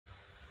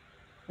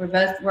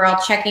We're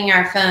all checking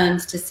our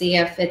phones to see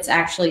if it's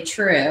actually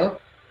true.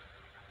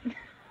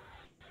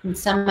 Can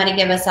somebody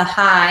give us a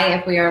hi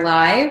if we are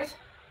live?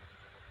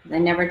 I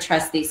never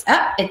trust these.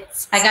 Oh,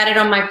 I got it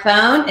on my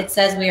phone. It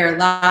says we are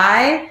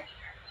live.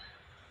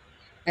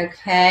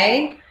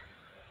 Okay.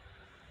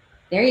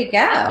 There you go.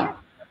 Yeah,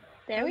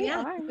 there we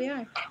are.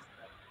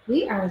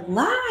 We are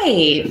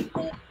live.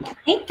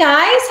 Hey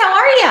guys, how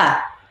are you?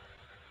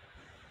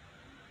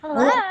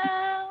 Hello.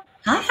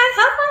 Hi.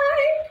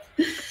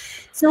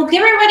 So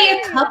give everybody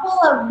a couple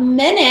of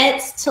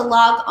minutes to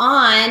log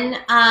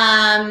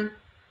on.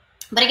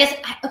 But I guess,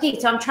 okay,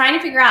 so I'm trying to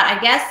figure out, I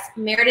guess,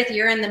 Meredith,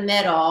 you're in the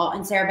middle,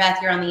 and Sarah Beth,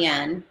 you're on the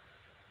end.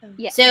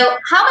 Yeah. So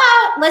how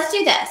about, let's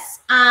do this.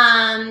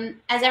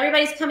 As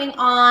everybody's coming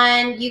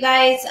on, you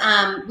guys,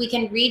 we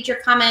can read your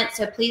comments,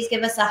 so please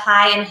give us a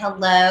hi and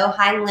hello.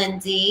 Hi,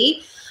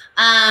 Lindsay.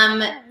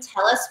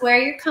 Tell us where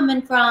you're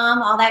coming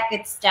from, all that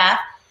good stuff.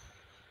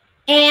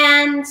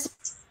 And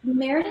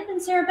Meredith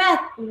and Sarah Beth,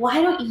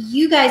 why don't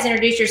you guys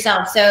introduce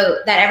yourselves so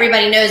that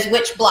everybody knows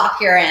which block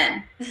you're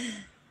in?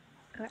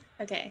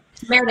 Okay.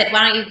 Meredith,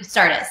 why don't you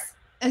start us?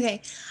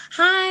 Okay.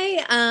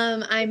 Hi,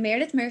 I'm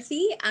Meredith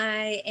Murphy.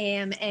 I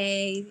am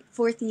a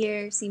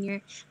fourth-year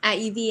senior at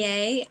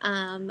UVA.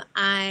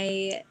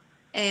 I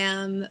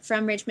am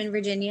from Richmond,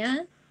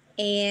 Virginia,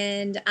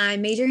 and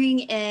I'm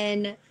majoring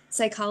in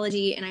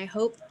psychology, and I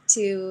hope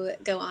to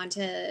go on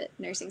to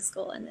nursing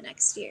school in the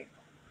next year.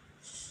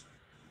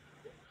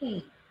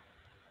 Hey.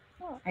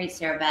 All right,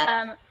 Sarah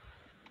Beth.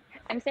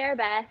 I'm Sarah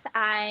Beth.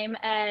 I'm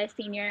a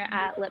senior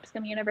at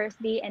Lipscomb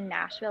University in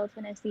Nashville,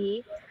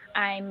 Tennessee.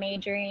 I'm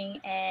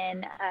majoring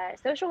in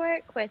social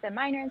work with a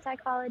minor in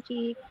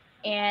psychology.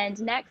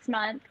 And next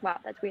month, wow,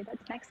 that's weird,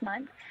 that's next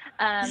month,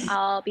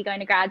 I'll be going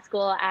to grad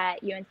school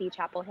at UNC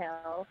Chapel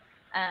Hill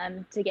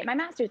to get my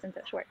master's in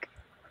social work.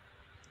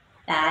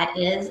 That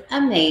is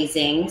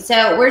amazing.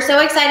 So we're so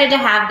excited to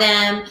have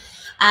them.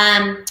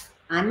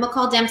 I'm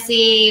McCall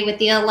Dempsey with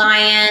the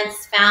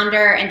Alliance,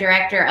 founder and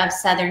director of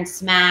Southern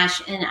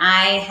Smash, and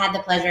I had the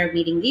pleasure of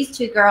meeting these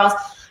two girls.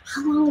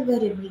 How long ago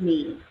did we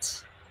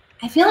meet?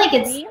 I feel like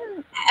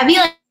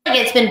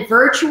it's been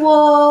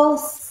virtual.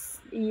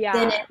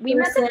 Yeah, we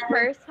met the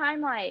first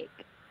time like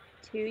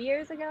 2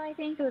 years ago, I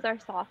think. It was our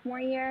sophomore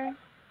year.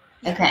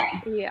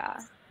 Okay. Yeah.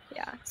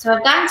 So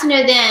I've gotten to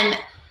know them.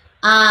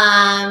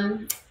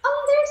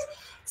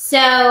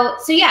 So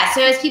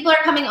as people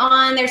are coming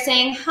on, they're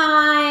saying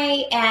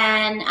hi,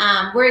 and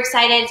we're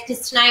excited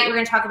because tonight we're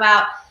going to talk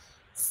about,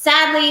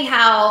 sadly,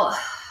 how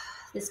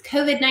this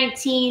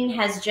COVID-19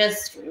 has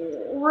just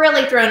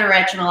really thrown a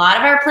wrench in a lot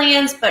of our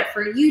plans, but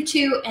for you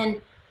two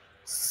and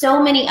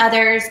so many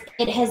others,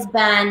 it has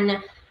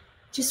been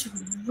just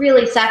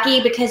really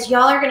sucky because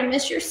y'all are going to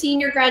miss your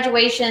senior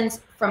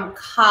graduations from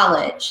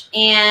college.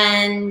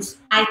 And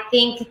I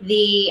think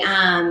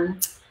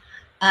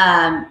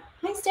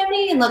hi,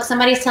 Stephanie. And look,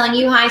 somebody's telling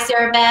you hi,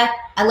 Sarah Beth.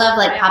 I love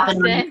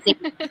popping on.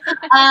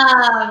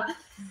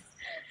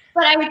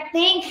 But I would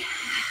think,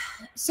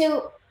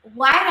 so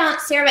why don't,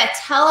 Sarah Beth,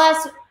 tell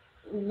us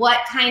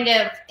what kind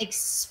of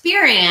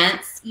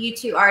experience you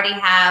two already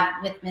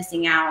have with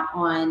missing out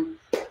on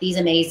these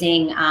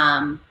amazing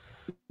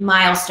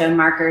milestone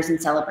markers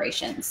and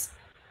celebrations.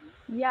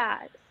 Yeah,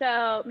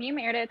 so me and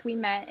Meredith, we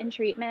met in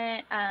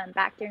treatment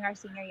back during our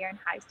senior year in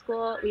high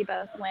school. We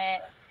both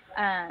went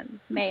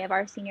May of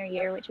our senior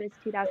year, which was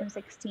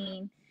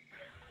 2016.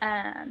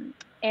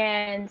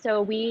 And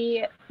so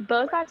we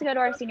both got to go to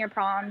our senior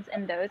proms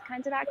and those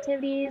kinds of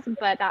activities,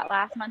 but that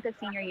last month of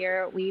senior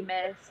year, we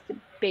missed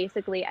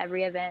basically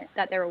every event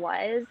that there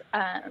was.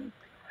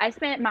 I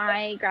spent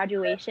my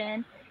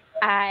graduation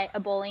at a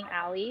bowling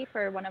alley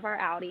for one of our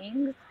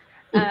outings.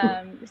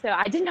 So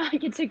I did not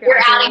get to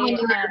graduate. Your outing when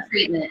you were in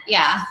treatment,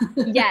 yeah.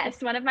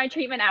 Yes, one of my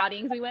treatment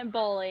outings, we went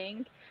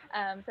bowling.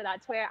 So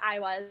that's where I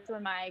was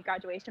when my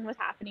graduation was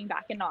happening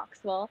back in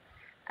Knoxville.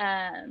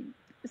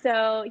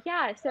 So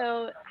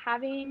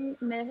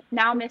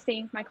now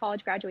missing my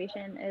college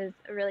graduation is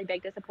a really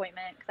big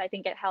disappointment because I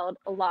think it held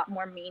a lot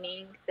more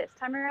meaning this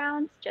time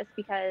around just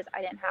because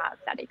I didn't have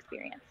that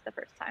experience the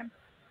first time.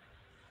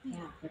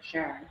 Yeah, for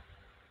sure.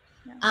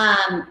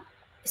 Yeah.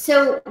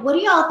 So what do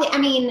y'all think? I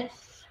mean,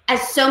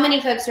 as so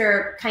many folks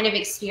are kind of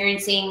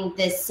experiencing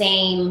this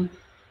same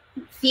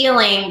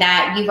feeling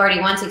that you've already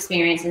once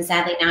experienced, and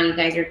sadly now you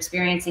guys are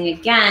experiencing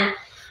again,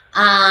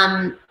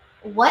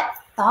 what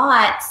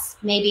thoughts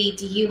maybe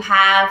do you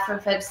have for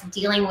folks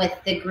dealing with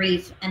the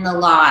grief and the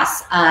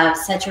loss of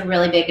such a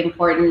really big,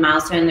 important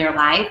milestone in their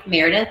life?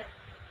 Meredith,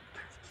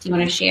 do you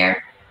want to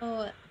share?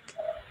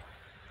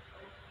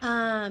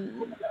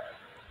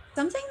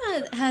 Something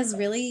that has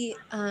really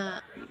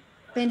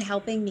been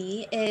helping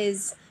me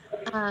is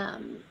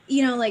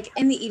like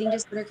in the eating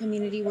disorder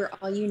community, we're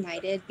all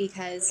united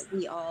because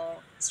we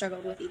all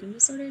struggled with eating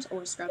disorders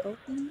or struggle with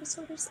eating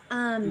disorders.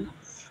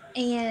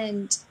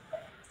 And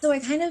so I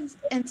kind of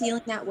am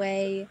feeling that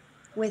way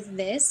with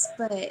this,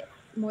 but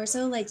more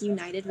so like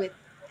united with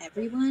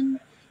everyone,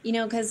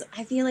 because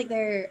I feel like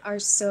there are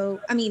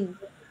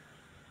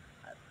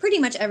pretty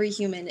much every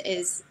human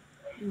is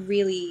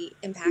really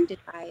impacted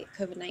by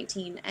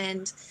COVID-19.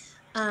 And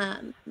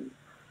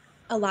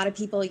a lot of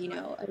people, you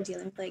know, are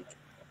dealing with like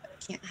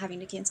having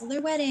to cancel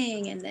their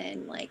wedding, and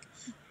then like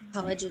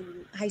college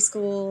and high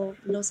school,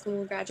 middle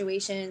school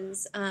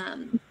graduations,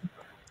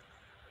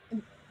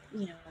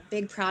 you know,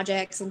 big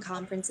projects and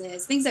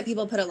conferences, things that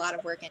people put a lot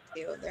of work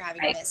into, they're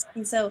having to miss.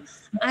 And so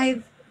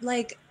I've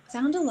like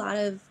found a lot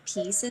of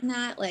peace in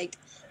that. Like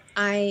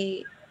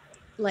I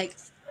like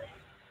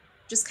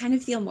just kind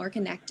of feel more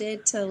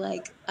connected to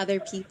like other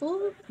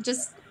people,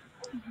 just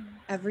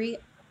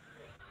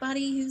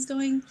everybody who's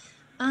going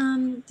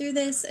through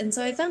this. And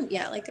so I found,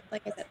 yeah, like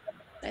I said,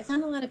 I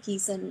found a lot of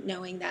peace in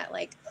knowing that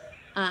like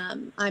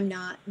I'm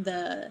not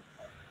the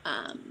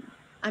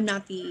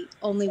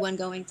only one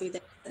going through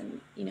this,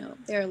 and you know,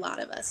 there are a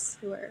lot of us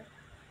who are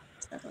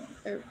struggling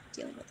or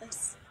dealing with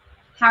this.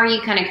 How are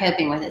you kind of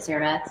coping with it,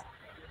 Sarah Beth?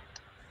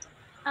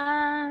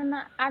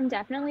 I'm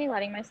definitely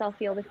letting myself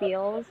feel the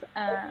feels.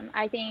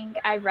 I think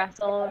I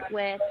wrestled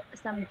with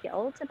some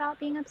guilt about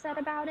being upset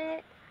about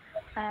it,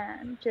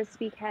 just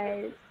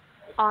because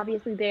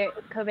obviously the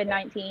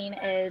COVID-19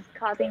 is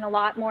causing a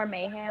lot more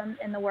mayhem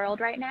in the world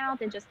right now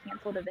than just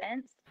canceled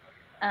events.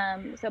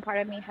 So part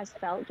of me has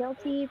felt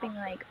guilty, being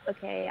like,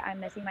 okay, I'm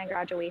missing my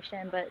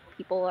graduation, but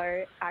people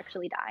are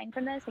actually dying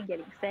from this and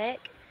getting sick.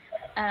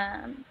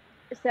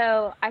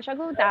 So I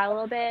struggle with that a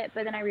little bit,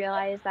 but then I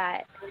realized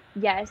that,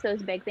 yes,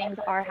 those big things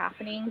are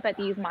happening, but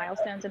these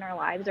milestones in our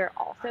lives are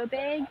also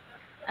big.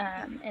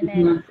 And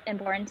then it's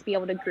important to be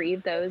able to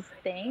grieve those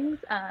things.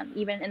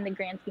 Even in the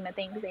grand scheme of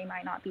things, they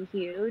might not be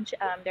huge.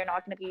 They're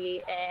not going to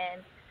be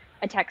in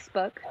a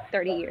textbook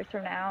 30 years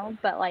from now,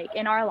 but like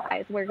in our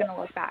lives, we're going to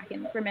look back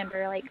and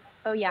remember like,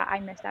 oh yeah,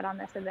 I missed out on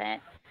this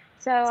event.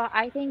 So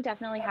I think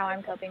definitely how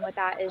I'm coping with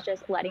that is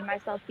just letting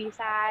myself be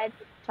sad,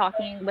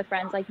 talking with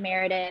friends like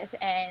Meredith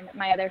and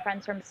my other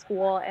friends from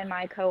school and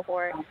my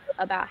cohort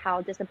about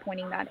how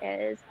disappointing that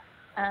is.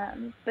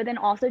 But then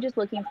also just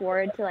looking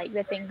forward to like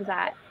the things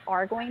that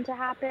are going to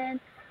happen.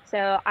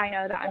 So I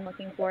know that I'm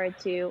looking forward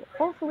to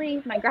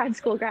hopefully my grad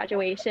school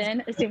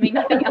graduation, assuming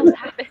nothing else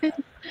happens.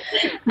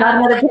 Not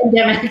another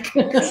pandemic.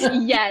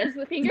 Yes,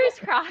 fingers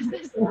crossed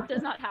this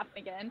does not happen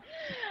again.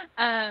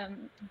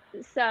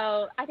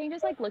 So I think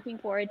just like looking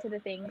forward to the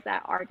things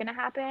that are going to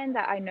happen,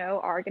 that I know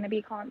are going to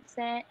be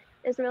constant,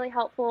 is really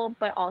helpful,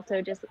 but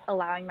also just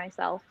allowing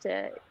myself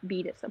to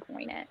be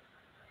disappointed.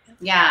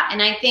 Yeah,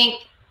 and I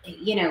think,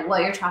 you know,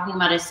 what you're talking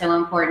about is so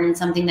important, and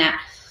something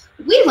that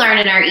we learn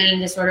in our eating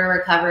disorder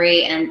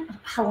recovery. And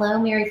hello,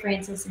 Mary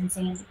Frances and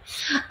Sandy.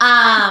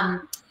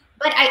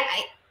 But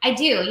I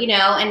do, you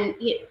know, and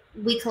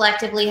we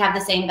collectively have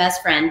the same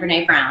best friend,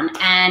 Brene Brown.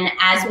 And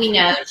as we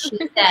know, she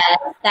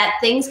says that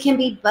things can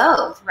be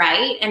both,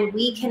 right? And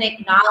we can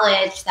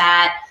acknowledge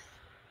that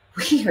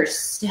we are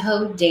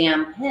so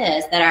damn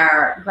pissed that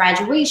our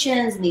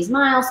graduations and these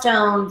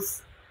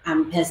milestones,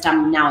 I'm pissed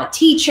I'm now a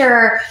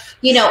teacher,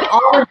 you know,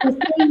 all of these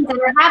things that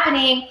are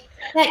happening,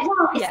 that, you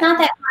know, it's not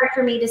that hard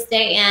for me to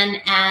stay in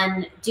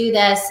and do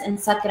this and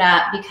suck it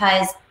up,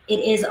 because it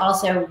is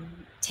also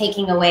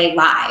taking away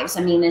lives.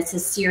 I mean, it's a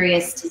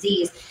serious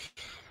disease.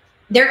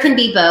 There can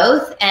be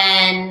both.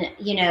 And,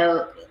 you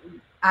know,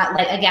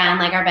 like, again,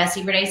 like our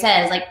bestie Brene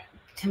says, like,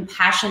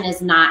 compassion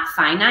is not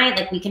finite.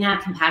 Like, we can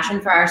have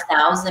compassion for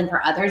ourselves and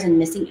for others and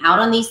missing out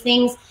on these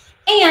things.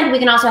 And we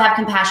can also have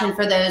compassion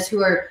for those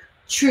who are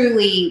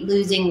truly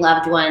losing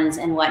loved ones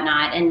and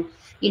whatnot. And,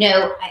 you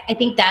know, I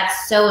think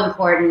that's so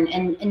important.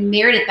 And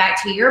Meredith,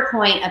 back to your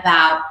point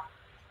about,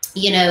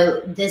 you know,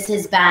 this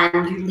has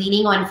been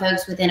leaning on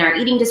folks within our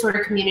eating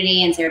disorder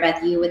community, and Sarah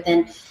Beth, you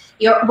within,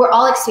 we're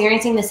all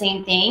experiencing the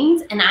same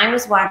things. And I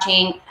was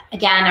watching,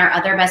 again, our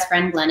other best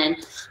friend,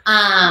 Glennon.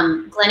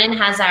 Glennon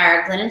has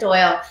our, Glennon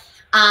Doyle.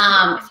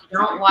 If you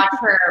don't watch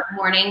her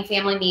morning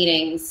family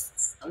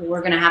meetings,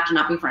 we're going to have to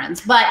not be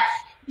friends. But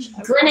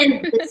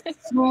Glennon,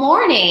 this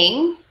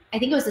morning, I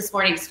think it was this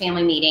morning's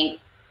family meeting,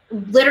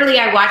 literally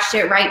I watched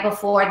it right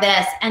before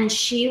this, and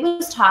she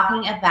was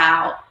talking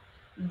about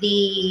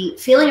the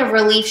feeling of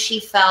relief she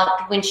felt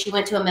when she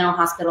went to a mental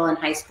hospital in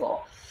high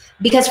school,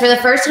 because for the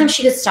first time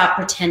she could stop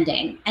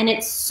pretending. And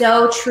it's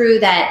so true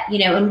that, you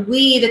know, and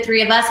we, the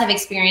three of us, have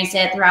experienced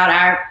it throughout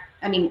our,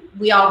 I mean,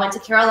 we all went to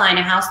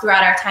Carolina House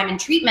throughout our time in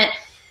treatment,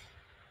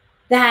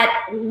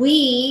 that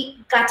we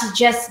got to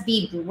just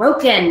be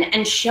broken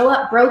and show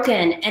up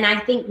broken. And I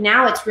think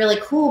now it's really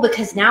cool,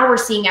 because now we're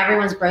seeing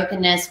everyone's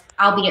brokenness,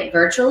 albeit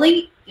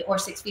virtually or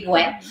 6 feet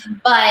away,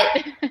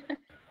 but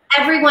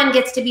everyone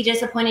gets to be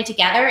disappointed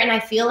together. And I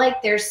feel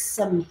like there's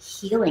some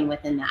healing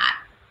within that.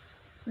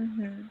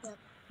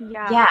 Mm-hmm.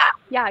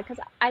 Yeah. Because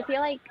I feel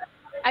like,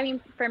 I mean,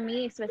 for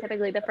me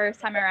specifically, the first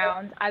time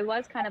around, I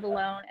was kind of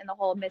alone in the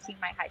whole missing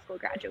my high school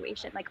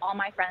graduation. Like, all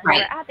my friends were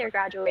at their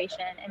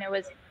graduation, and it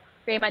was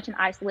very much an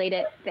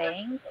isolated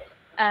thing.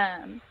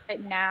 But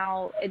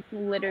now it's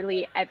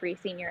literally every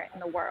senior in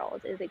the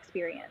world is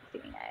experiencing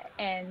it.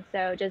 And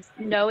so just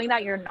knowing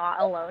that you're not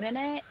alone in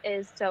it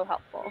is so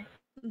helpful.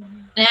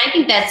 And I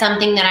think that's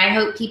something that I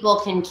hope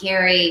people can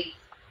carry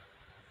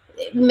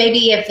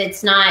maybe if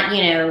it's not, I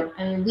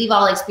mean, we've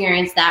all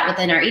experienced that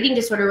within our eating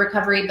disorder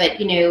recovery, but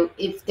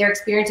if they're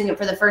experiencing it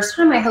for the first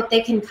time, I hope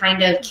they can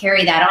kind of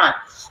carry that on.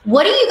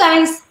 What do you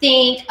guys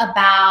think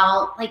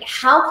about, like,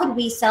 how could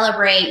we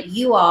celebrate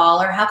you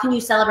all, or how can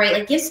you celebrate,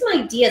 like, give some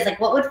ideas, like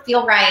what would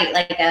feel right,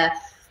 like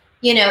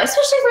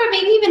especially for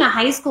maybe even a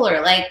high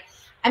schooler. Like,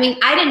 I mean,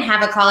 I didn't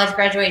have a college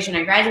graduation.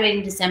 I graduated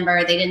in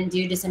December. They didn't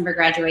do December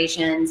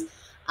graduations.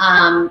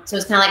 So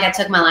it's kind of like I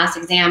took my last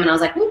exam and I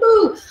was like,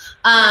 woohoo.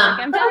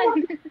 I'm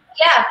done.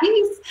 Yeah,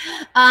 peace.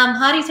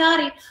 Hotty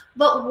toddy.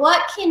 But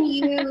what can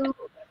you,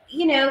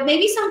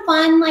 maybe some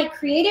fun, like,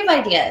 creative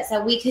ideas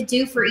that we could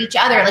do for each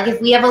other? Like,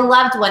 if we have a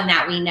loved one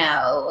that we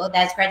know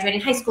that's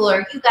graduating high school,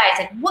 or you guys,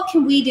 like, what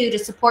can we do to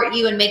support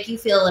you and make you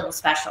feel a little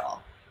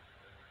special?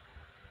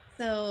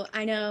 So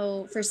I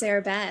know for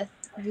Sarah Beth,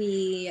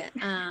 we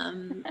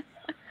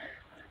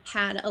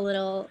had a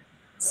little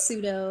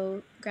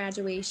pseudo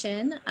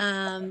graduation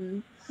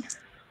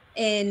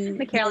in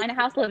the Carolina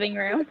House living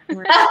room.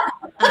 So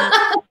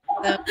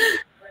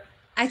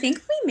I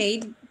think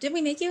did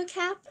we make you a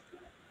cap?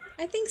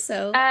 I think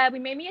so. We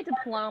made me a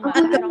diploma.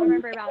 I don't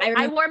remember about it.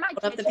 I wore my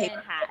kitchen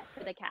hat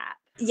for the cap.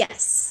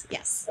 Yes.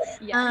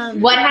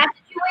 What hat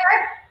did you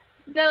wear?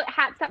 The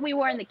hats that we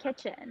wore in the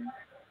kitchen.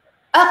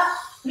 Oh,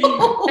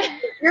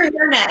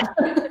 you're net.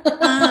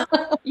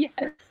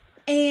 Yes.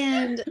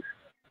 And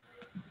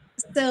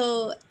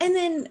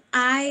then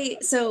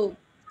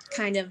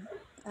kind of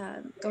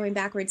going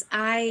backwards,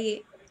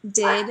 I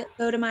did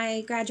go to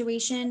my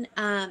graduation,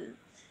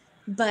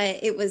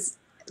 but it was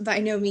by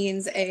no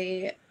means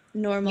a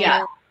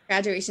normal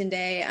graduation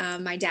day.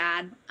 My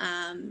dad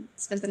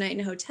spent the night in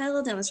a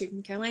hotel down the street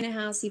from Carolina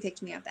House. He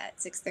picked me up at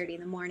 6:30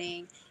 in the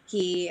morning.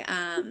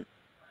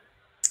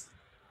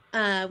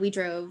 We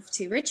drove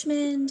to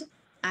Richmond.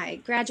 I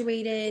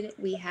graduated.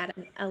 We had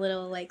a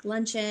little like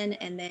luncheon,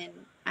 and then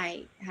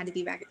I had to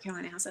be back at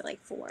Carolina House at like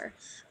 4.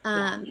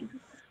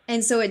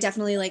 And so it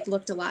definitely like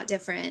looked a lot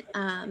different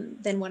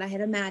than what I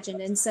had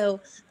imagined. And so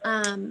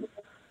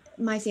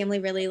my family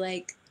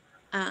really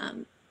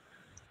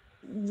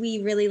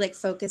we really like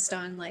focused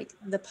on like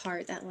the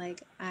part that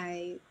like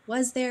I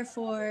was there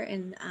for,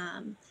 and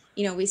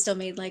we still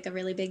made like a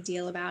really big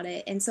deal about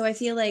it. And so I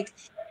feel like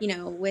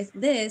with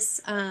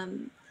this,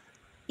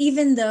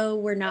 even though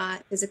we're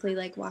not physically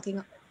like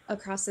walking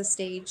across the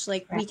stage,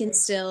 like we can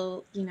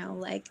still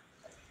like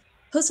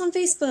post on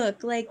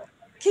Facebook like,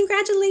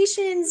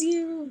 congratulations,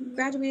 you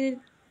graduated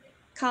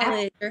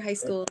college or high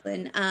school,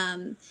 and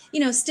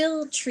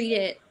still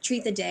treat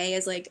the day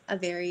as like a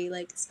very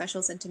like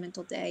special,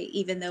 sentimental day,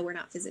 even though we're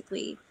not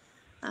physically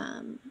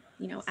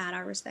at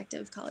our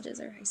respective colleges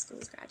or high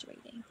schools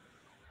graduating.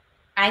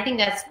 I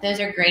think those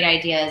are great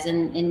ideas,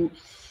 and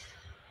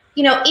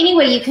any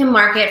way you can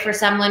market for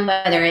someone,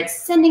 whether it's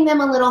sending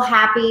them a little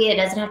happy, it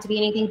doesn't have to be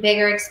anything big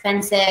or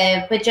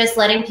expensive, but just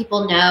letting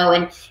people know.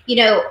 And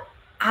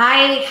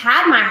I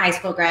had my high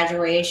school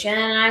graduation,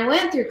 and I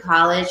went through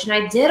college, and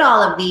I did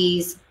all of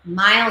these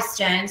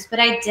milestones, but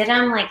I did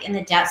them like in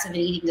the depths of an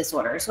eating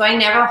disorder. So I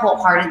never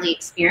wholeheartedly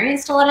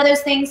experienced a lot of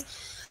those things.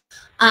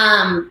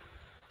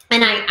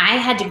 And I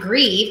had to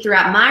grieve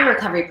throughout my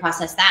recovery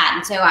process that.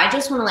 And so I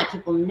just want to let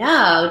people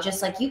know,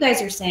 just like you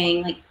guys are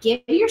saying, like,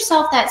 give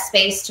yourself that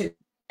space to,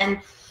 and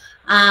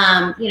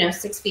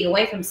 6 feet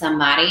away from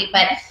somebody.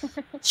 But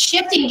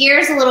shifting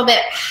gears a little bit,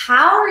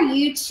 how are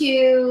you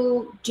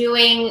two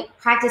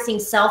practicing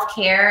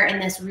self-care in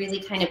this really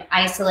kind of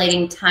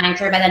isolating time?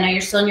 For everybody, I know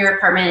you're still in your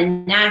apartment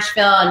in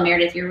Nashville, and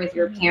Meredith, you're with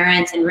your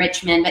parents in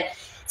Richmond, but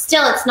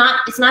still, it's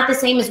not the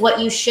same as what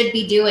you should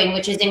be doing,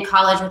 which is in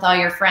college with all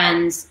your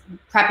friends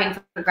prepping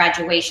for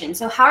graduation.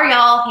 So how are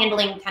y'all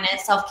handling kind of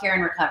self-care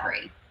and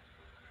recovery?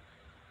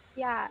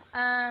 Yeah.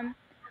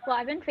 Well,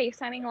 I've been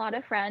FaceTiming a lot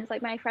of friends.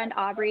 Like my friend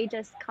Aubrey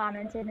just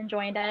commented and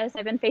joined us.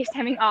 I've been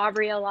FaceTiming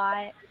Aubrey a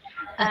lot.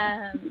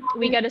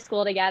 We go to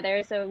school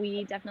together, so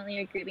we definitely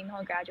are grouping the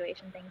whole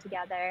graduation thing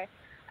together.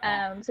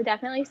 So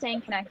definitely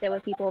staying connected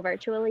with people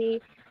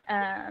virtually,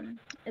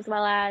 as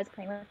well as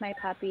playing with my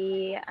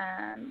puppy.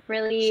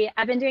 Really,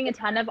 I've been doing a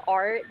ton of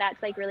art.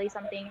 That's like really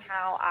something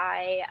how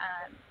I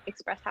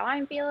express how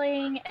I'm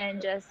feeling and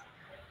just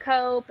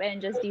cope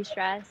and just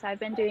de-stress. I've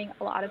been doing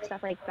a lot of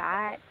stuff like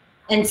that.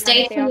 And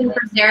stay tuned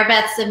for Sarah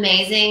Beth's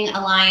amazing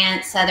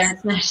Alliance Southern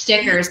Smash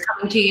stickers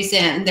coming to you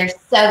soon. They're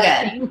so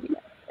good.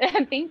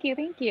 Thank you.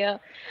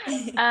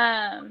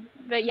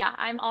 But yeah,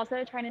 I'm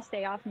also trying to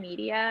stay off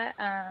media,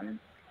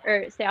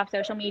 or stay off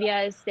social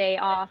media, stay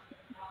off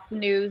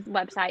news,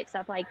 websites,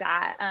 stuff like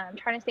that.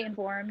 Trying to stay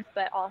informed,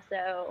 but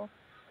also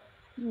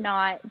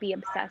not be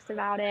obsessed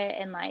about it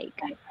and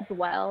like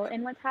dwell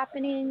in what's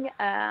happening.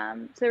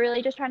 So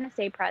really just trying to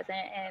stay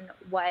present in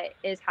what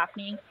is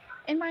happening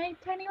in my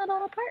tiny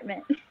little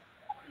apartment.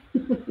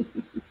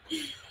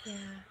 Yeah.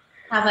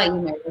 How about you,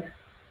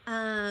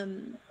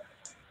 Meredith?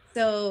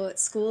 So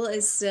school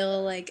is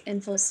still like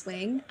in full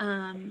swing.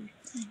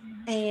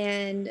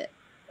 And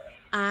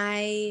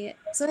I've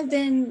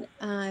been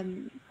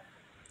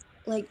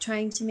like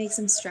trying to make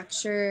some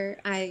structure.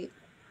 I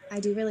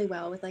do really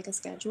well with like a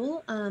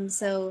schedule.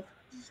 So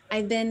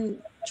I've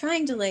been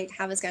trying to like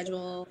have a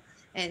schedule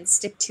and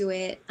stick to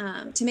it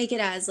to make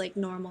it as like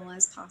normal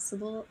as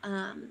possible.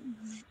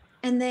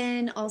 And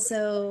then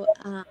also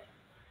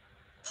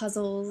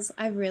puzzles.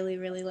 I really,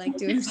 really like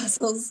doing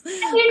puzzles.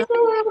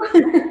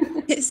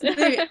 It's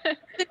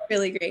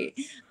really great.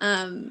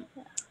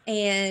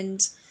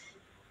 And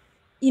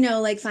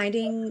like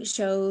finding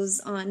shows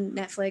on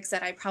Netflix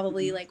that I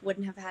probably like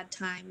wouldn't have had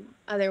time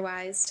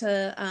otherwise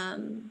to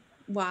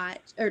watch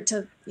or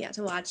to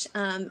watch.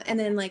 And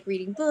then like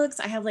reading books.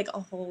 I have like a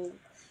whole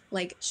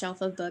like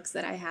shelf of books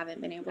that I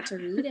haven't been able to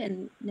read,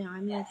 and now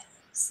I'm like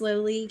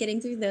slowly getting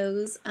through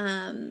those.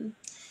 And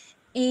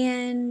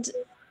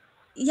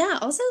yeah,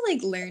 also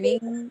like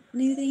learning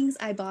new things.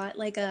 I bought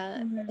like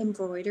a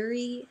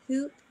embroidery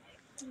hoop.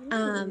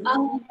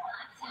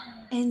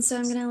 And so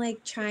I'm gonna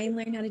like try and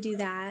learn how to do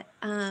that.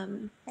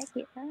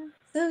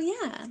 So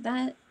yeah,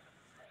 that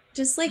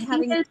just like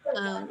having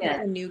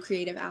a new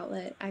creative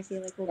outlet, I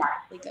feel like will be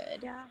really good.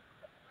 Yeah.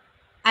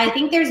 I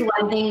think there's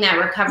one thing that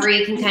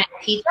recovery can kind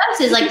of teach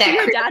us is like that.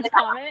 Your dad's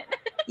comment.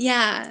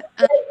 Yeah.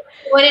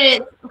 What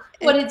did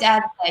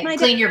Dad say?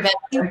 Clean your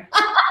bedroom.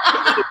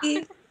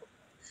 I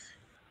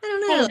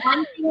don't know. Hey,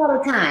 one thing at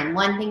a time.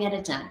 One thing at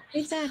a time.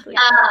 Exactly.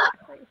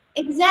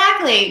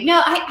 Exactly.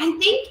 No, I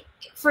think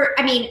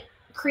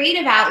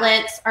creative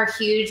outlets are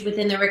huge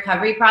within the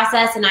recovery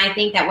process. And I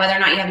think that whether or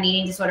not you have an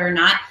eating disorder or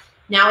not,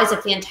 now is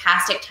a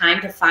fantastic time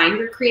to find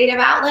your creative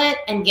outlet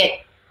and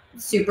get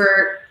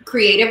super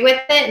creative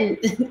with it.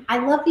 And I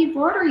love the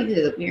embroidery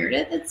hoop,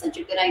 Meredith. It's such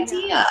a good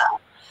idea.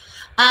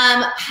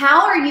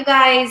 How are you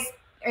guys,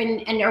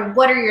 or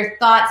what are your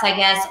thoughts, I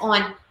guess,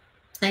 on,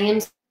 I am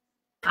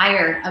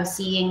tired of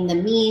seeing the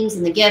memes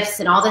and the GIFs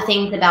and all the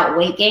things about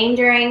weight gain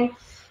during,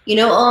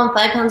 I'm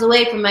 5 pounds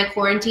away from my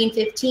quarantine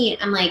 15.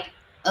 I'm like,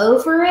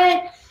 over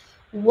it.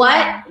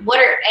 What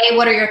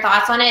are your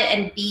thoughts on it?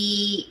 And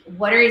B,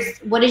 what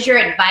is your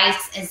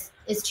advice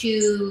as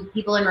to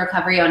people in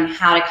recovery on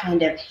how to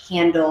kind of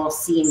handle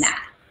seeing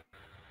that?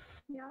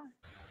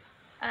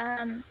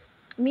 Yeah.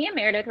 Me and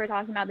Meredith were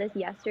talking about this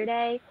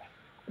yesterday,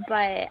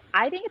 but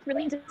I think it's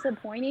really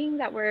disappointing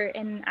that we're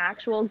in an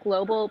actual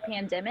global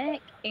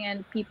pandemic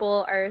and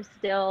people are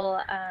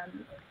still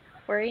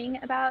worrying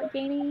about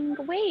gaining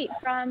weight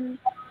from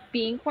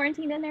being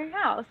quarantined in their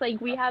house.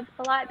 Like, we have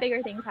a lot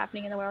bigger things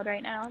happening in the world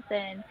right now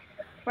than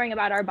worrying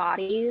about our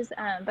bodies.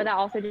 But that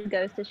also just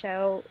goes to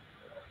show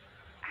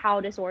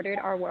how disordered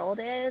our world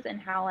is and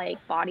how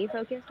like body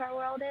focused our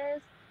world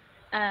is.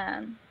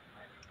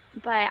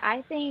 But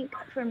I think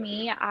for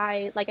me,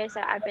 like I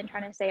said, I've been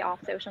trying to stay off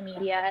social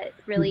media.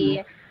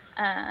 Really,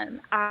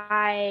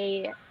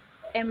 I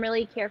am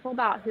really careful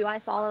about who I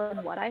follow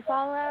and what I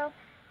follow.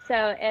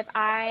 So if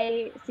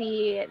I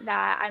see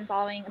that I'm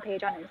following a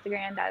page on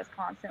Instagram that is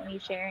constantly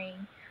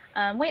sharing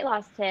weight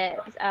loss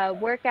tips,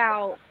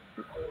 workout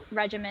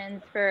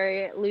regimens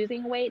for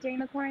losing weight during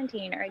the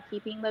quarantine, or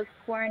keeping the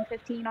Quarant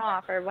 15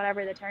 off, or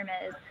whatever the term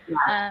is,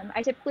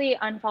 I typically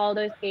unfollow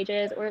those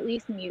pages, or at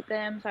least mute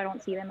them so I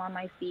don't see them on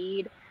my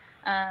feed.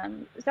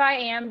 So I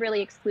am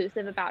really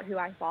exclusive about who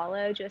I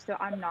follow, just so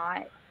I'm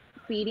not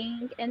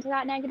feeding into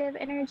that negative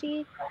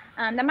energy.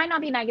 That might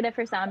not be negative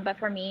for some, but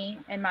for me,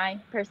 in my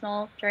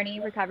personal journey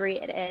recovery,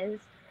 it is.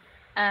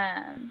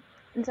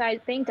 And so I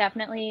think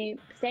definitely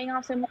staying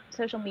off some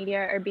social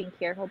media, or being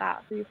careful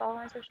about who you follow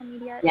on social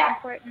media, is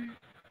important.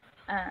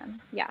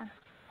 Yeah.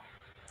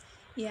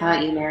 How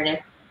about you,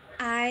 Meredith?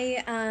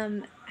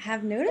 I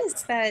have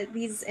noticed that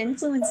these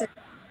influencers,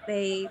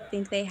 they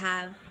think they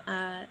have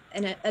a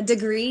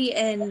degree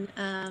in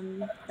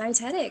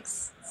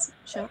dietetics. It's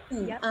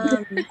shocking. Yep.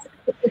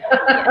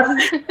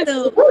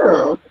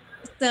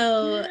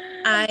 So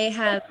I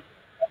have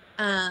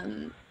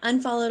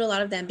unfollowed a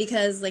lot of them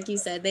because, like you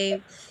said,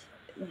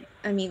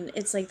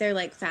 it's like they're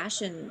like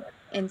fashion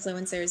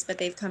influencers, but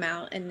they've come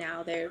out and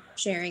now they're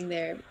sharing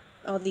they're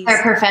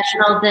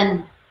professionals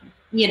in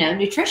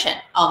nutrition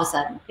all of a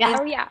sudden. Yeah.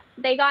 Oh yeah,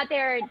 they got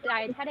their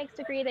dietetics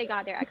degree, they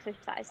got their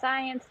exercise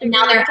science degree, and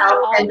now they're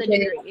all the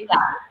degrees.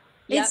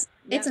 Yeah.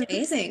 It's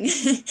amazing.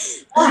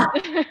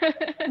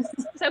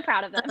 So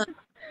proud of them.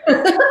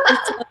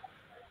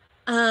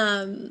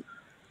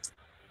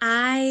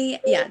 I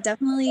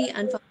definitely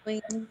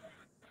unfollowing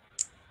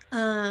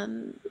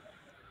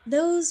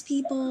those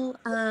people.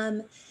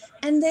 And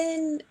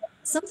then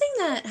something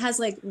that has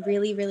like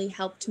really, really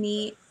helped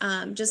me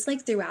just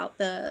like throughout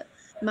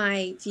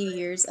my few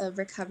years of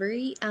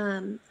recovery,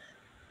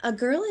 a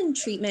girl in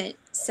treatment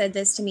said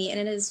this to me, and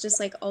it has just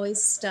like always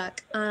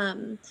stuck.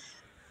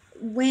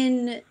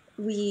 When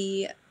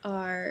we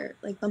are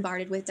like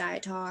bombarded with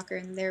diet talk,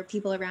 and there are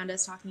people around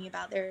us talking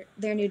about their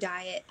new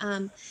diet,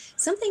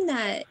 something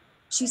that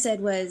she said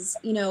was,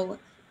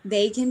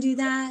 they can do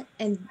that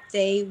and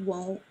they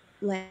won't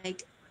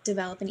like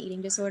develop an eating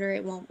disorder.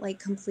 It won't like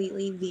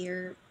completely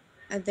veer,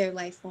 their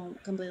life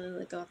won't completely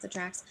like go off the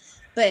tracks.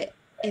 But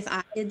if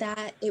I did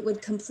that, it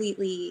would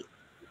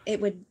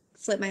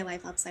flip my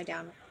life upside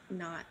down,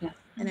 not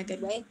in a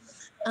good way.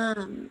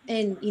 And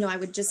I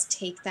would just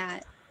take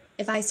that.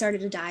 If I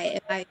started a diet,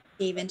 if I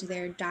gave into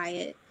their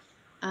diet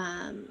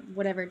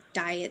whatever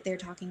diet they're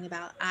talking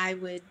about, I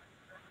would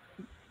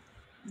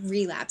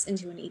relapse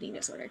into an eating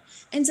disorder.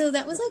 And so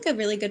that was like a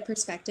really good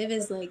perspective,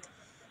 is like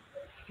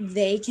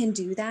they can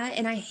do that.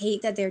 And I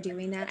hate that they're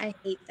doing that. I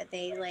hate that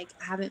they like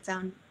haven't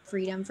found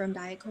freedom from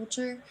diet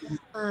culture.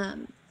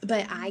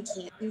 But I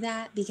can't do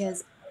that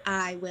because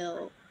I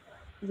will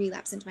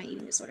relapse into my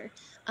eating disorder.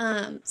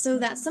 So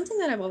that's something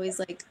that I've always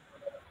like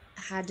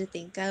had to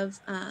think of.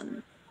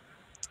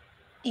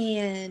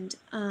 And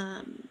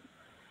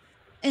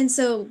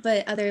so,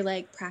 but other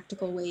like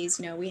practical ways,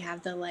 you know, we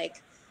have the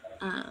like,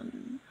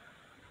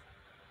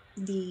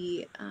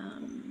 the,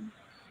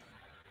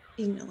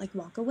 you know, like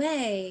walk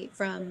away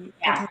from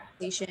a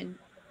conversation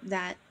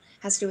that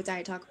has to do with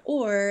diet talk,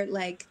 or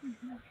like,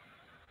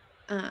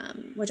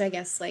 which I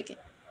guess like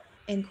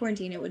in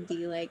quarantine, it would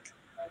be like,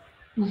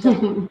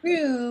 room,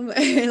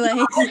 or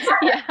like,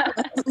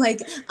 like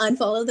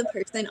unfollow the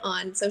person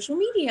on social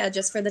media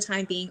just for the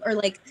time being, or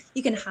like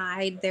you can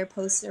hide their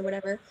posts or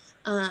whatever.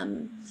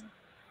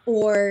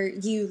 Or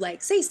you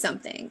like say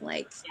something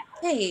like,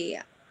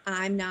 hey,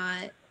 I'm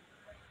not,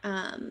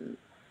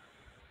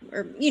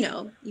 or, you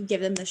know, you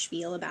give them the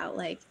spiel about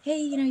like, hey,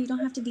 you know, you don't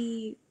have to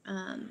be,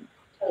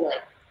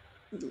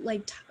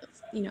 like,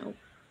 you know,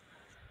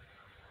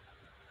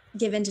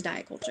 give into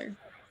diet culture.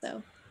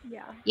 So,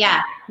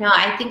 yeah, no,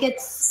 I think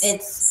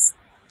it's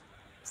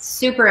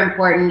super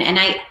important. And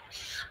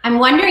I'm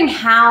wondering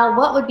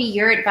what would be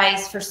your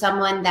advice for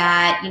someone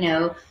that, you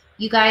know,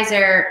 you guys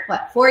are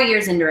 4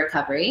 years into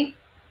recovery,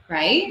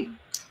 right?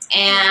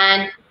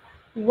 And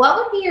what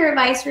would be your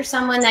advice for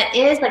someone that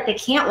is like, they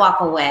can't walk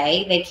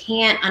away, they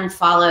can't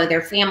unfollow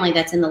their family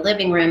that's in the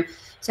living room?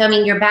 So, I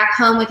mean, you're back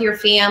home with your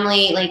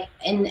family, like,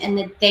 and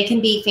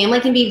family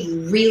can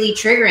be really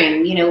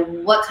triggering. You know,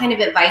 what kind of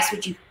advice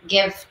would you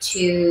give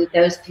to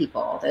those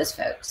people, those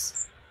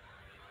folks?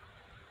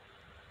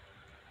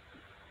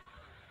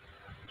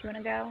 Do you want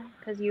to go?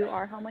 Because you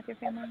are home with your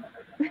family.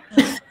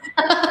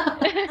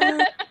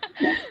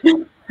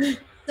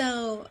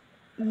 So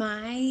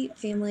my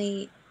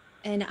family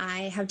and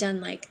I have done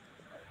like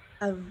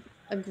a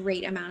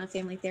great amount of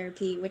family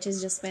therapy, which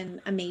has just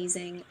been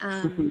amazing.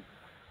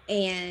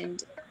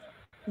 And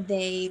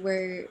they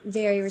were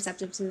very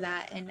receptive to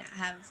that and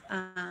have,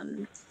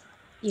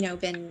 you know,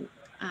 been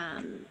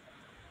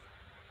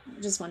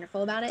just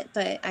wonderful about it.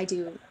 But I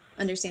do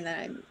understand that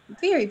I'm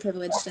very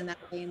privileged in that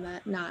way, and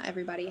that not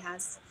everybody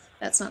has,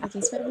 that's not the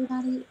case for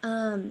everybody.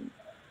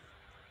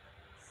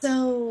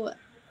 So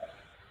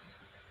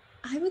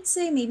I would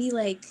say maybe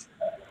like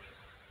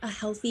a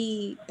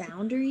healthy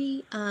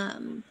boundary,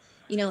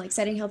 you know, like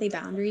setting healthy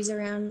boundaries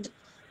around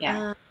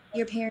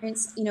your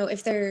parents, you know,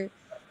 if they're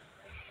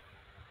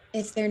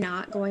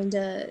not going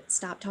to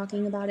stop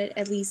talking about it,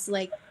 at least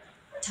like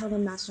tell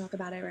them not to talk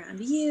about it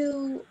around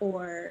you,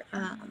 or,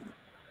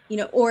 you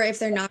know, or if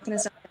they're not going to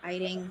stop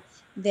dieting,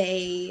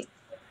 they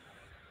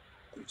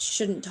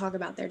shouldn't talk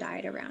about their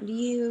diet around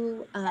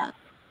you,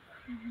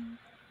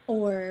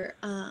 or,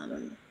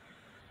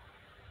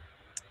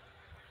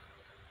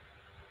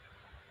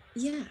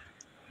 yeah,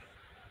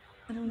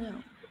 I don't know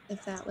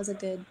if that was a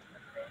good.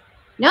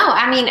 No,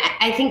 I mean,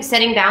 I think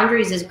setting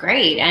boundaries is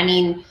great. I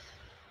mean,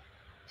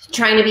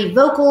 trying to be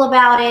vocal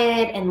about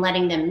it and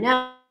letting them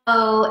know.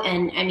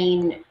 And I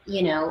mean,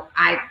 you know,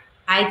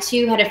 I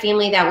too had a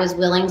family that was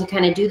willing to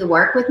kind of do the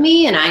work with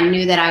me. And I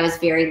knew that I was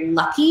very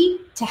lucky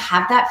to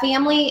have that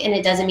family. And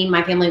it doesn't mean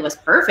my family was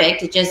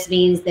perfect. It just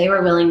means they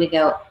were willing to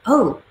go,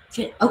 oh,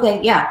 shit,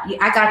 okay, yeah,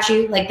 I got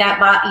you. Like that,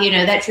 you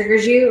know, that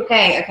triggers you.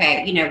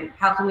 Okay. You know,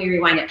 how can we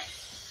rewind it?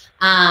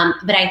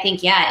 But I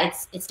think, yeah,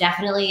 it's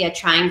definitely a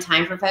trying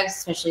time for folks,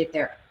 especially if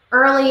they're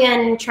early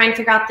and trying to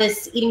figure out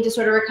this eating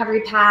disorder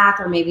recovery path,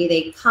 or maybe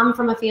they come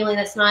from a family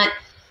that's not,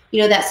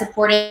 you know, that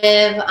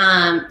supportive.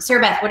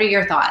 Sarah Beth, what are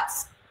your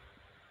thoughts?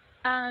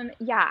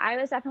 Yeah, I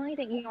was definitely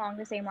thinking along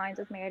the same lines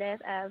with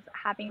Meredith of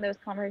having those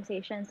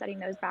conversations, setting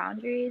those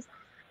boundaries.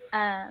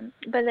 But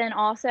then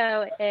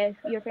also, if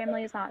your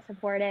family is not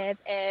supportive,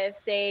 if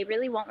they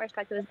really won't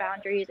respect those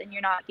boundaries and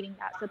you're not getting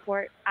that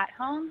support at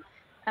home,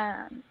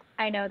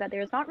 I know that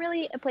there's not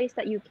really a place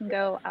that you can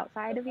go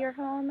outside of your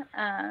home,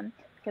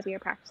 because we are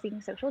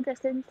practicing social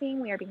distancing.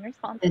 We are being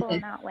responsible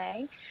in that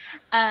way.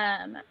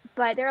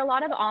 But there are a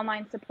lot of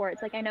online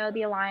supports. Like I know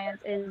the Alliance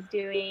is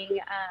doing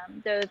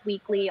those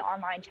weekly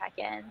online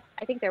check-ins.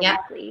 I think they're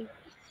weekly.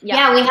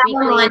 Yeah, we have them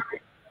on.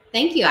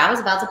 Thank you. I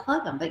was about to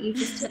plug them, but you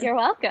just You're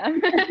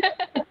welcome.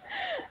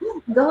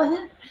 Go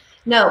ahead.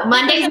 No,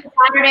 Mondays and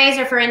Saturdays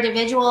are for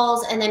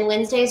individuals, and then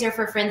Wednesdays are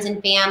for friends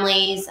and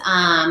families.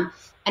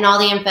 And all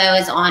the info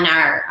is on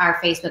our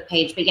Facebook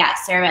page. But yeah,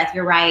 Sarah Beth,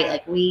 you're right.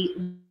 Like we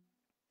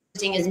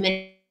doing as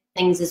many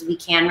things as we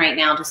can right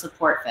now to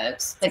support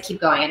folks. But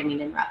keep going. I didn't mean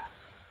to interrupt.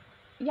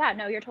 Yeah,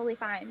 no, you're totally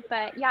fine.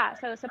 But yeah,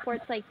 so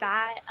supports like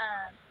that.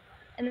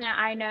 And then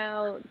I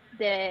know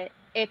that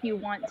if you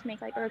want to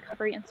make like a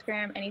recovery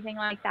Instagram, anything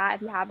like that,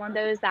 if you have one of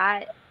those,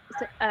 that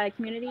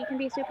community can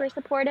be super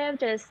supportive.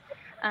 Just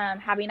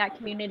having that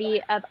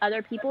community of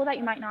other people that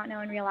you might not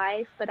know in real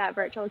life, but that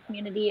virtual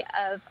community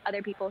of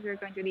other people who are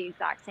going through the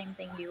exact same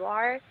thing you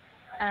are,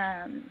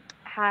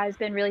 has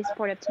been really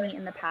supportive to me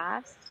in the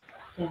past.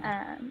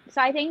 Yeah.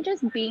 So I think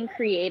just being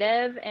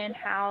creative and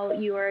how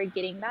you are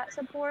getting that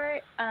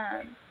support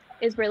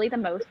is really the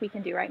most we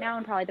can do right now,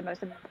 and probably the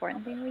most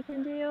important thing we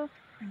can do.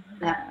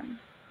 Yeah.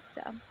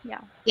 So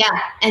yeah. Yeah.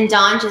 And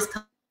Dawn just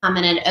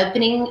commented,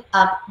 opening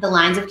up the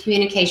lines of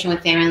communication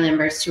with family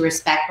members to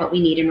respect what we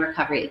need in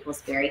recovery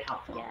equals very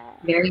helpful. Yeah.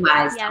 Very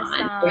wise, Yes, Dawn.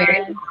 Dawn.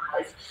 Very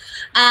wise.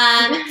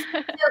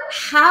 So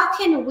how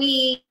can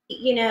we,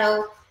 in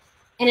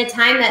a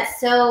time that's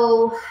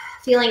so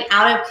feeling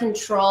out of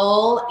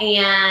control,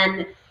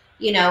 and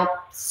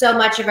so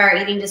much of our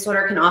eating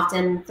disorder can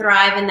often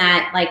thrive in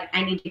that, like,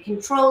 I need to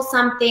control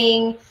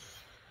something.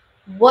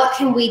 What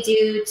can we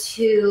do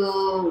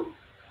to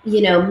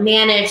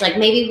manage, like,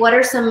 maybe what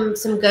are some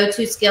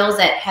go-to skills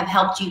that have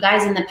helped you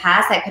guys in the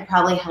past that could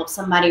probably help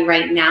somebody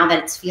right now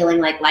that's feeling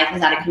like life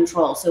is out of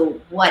control? So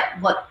what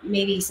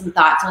maybe some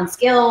thoughts on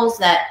skills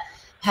that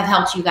have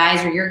helped you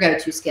guys, or your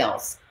go-to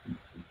skills?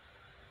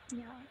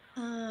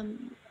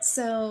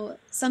 So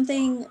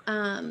something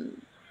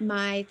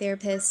my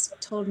therapist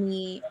told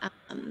me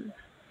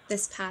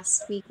this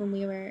past week when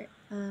we were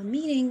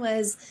meeting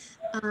was,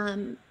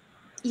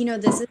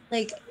 this is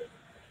like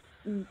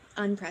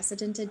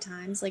unprecedented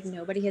times. Like,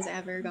 nobody has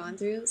ever gone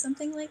through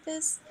something like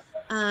this.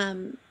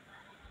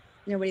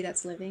 Nobody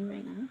that's living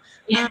right now.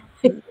 Yeah.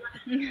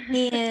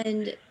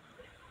 And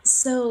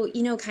so,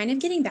 kind of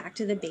getting back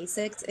to the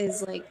basics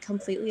is like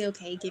completely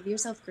okay. Give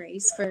yourself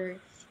grace for,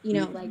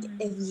 like,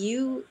 if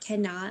you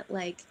cannot,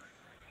 like,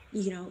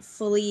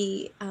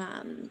 fully,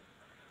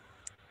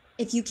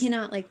 if you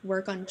cannot, like,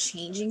 work on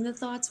changing the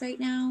thoughts right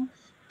now,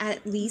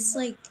 at least,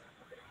 like,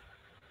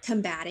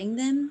 combating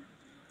them.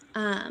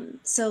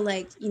 So,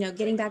 like,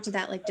 getting back to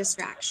that, like,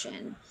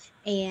 distraction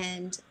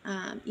and,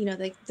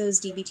 like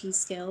those DBT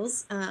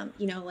skills,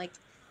 like,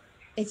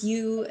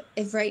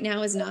 if right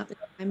now is not the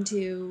time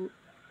to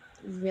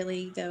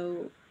really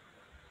go,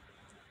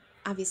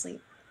 obviously,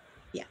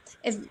 yeah,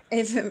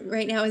 if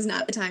right now is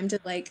not the time to,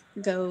 like,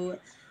 go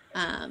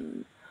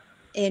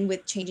in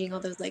with changing all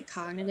those, like,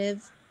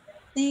 cognitive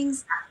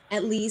things,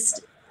 at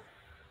least,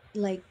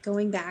 like,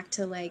 going back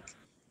to, like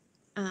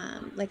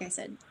I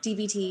said,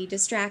 DBT,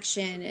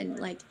 distraction, and,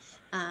 like,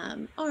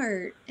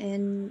 art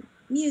and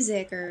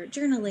music or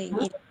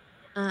journaling.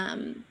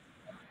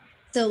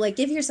 So, like,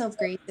 give yourself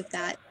grace if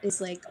that is,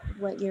 like,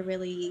 what you're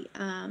really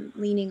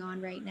leaning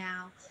on right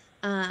now.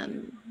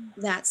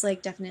 That's,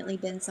 like, definitely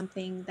been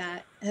something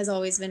that has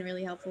always been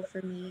really helpful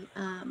for me.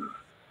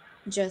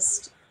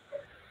 Just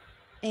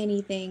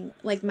anything,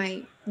 like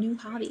my new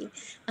hobby,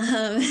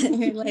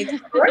 like,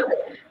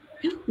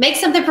 make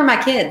something for my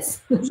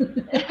kids.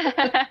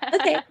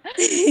 okay.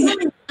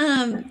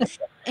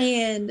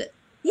 And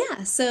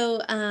yeah,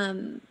 so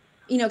kind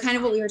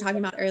of what we were talking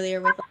about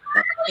earlier with,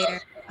 like,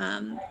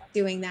 self-care,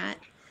 doing that.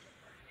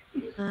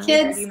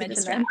 Kids, you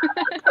mentioned them.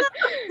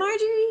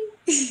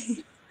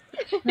 Marjorie.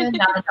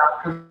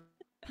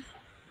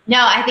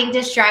 No, I think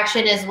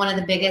distraction is one of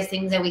the biggest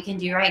things that we can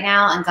do right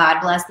now, and God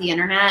bless the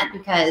internet,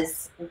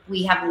 because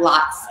we have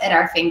lots at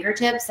our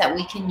fingertips that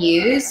we can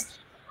use.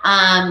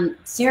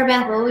 Sarah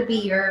Beth, what would be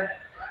your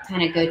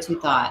kind of go-to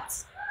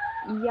thoughts?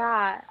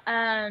 Yeah,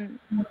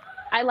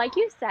 I like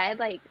you said,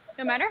 like,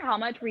 no matter how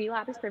much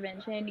relapse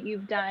prevention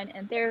you've done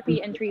in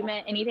therapy and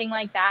treatment, anything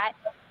like that,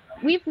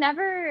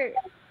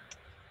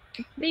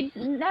 they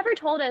never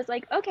told us,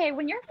 like, okay,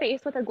 when you're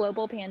faced with a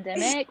global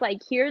pandemic,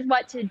 like, here's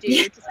what to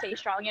do to stay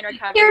strong in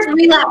recovery. Here's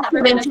relapse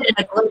prevention in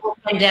a global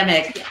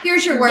pandemic.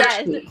 Here's your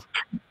worksheet.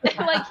 Yes.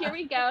 Like, here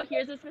we go.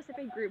 Here's a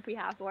specific group we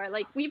have for.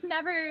 Like, we've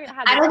never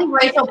had. I don't think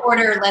Rachel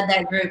Porter led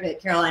that group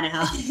at Carolina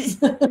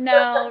House.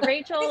 No,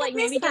 Rachel, like,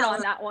 maybe get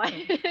on that one.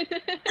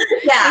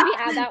 Yeah. Maybe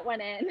add that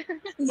one in.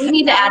 We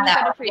need to add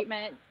that.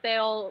 Treatment.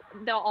 There'll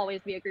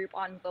always be a group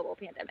on global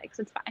pandemics.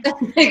 It's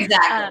fine.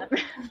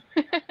 Exactly.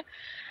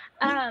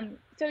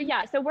 So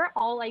yeah, so we're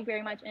all, like,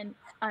 very much in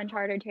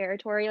uncharted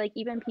territory. Like,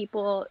 even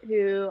people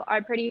who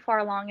are pretty far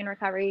along in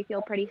recovery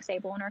feel pretty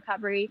stable in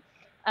recovery.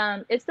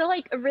 It's still,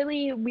 like, a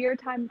really weird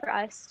time for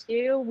us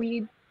too.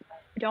 We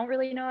don't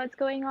really know what's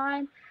going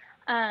on.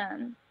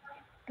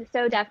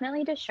 So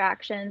definitely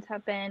distractions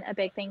have been a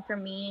big thing for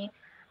me,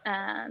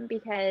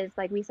 because,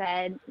 like we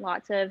said,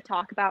 lots of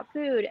talk about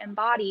food and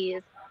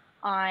bodies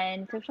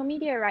on social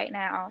media right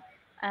now.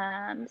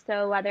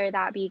 So whether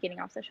that be getting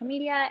off social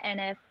media, and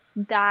if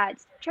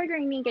that's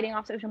triggering me, getting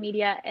off social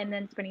media and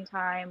then spending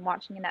time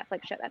watching a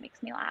Netflix show that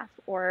makes me laugh,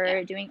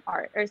 or doing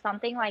art or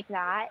something like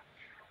that.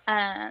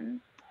 And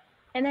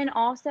then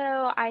also,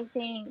 I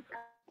think,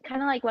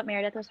 kind of like what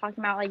Meredith was talking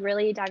about, like,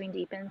 really diving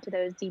deep into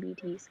those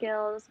DBT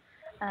skills.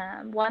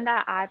 One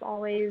that I've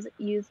always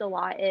used a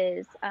lot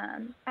is, I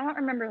don't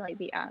remember, like,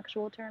 the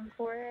actual term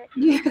for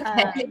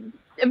it,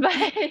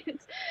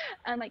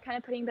 but like, kind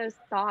of putting those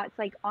thoughts,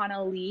 like, on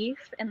a leaf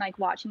and, like,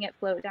 watching it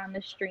float down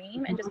the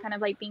stream, and just kind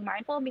of, like, being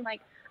mindful and being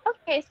like,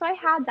 okay, so I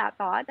had that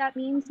thought, that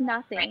means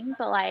nothing,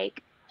 but,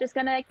 like, just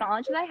gonna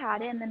acknowledge that I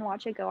had it and then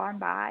watch it go on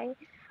by.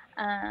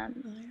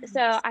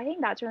 So I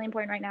think that's really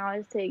important right now,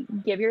 is to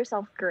give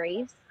yourself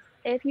grace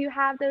if you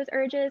have those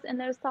urges and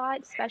those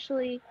thoughts,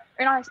 especially,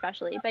 or not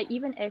especially, but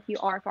even if you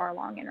are far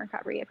along in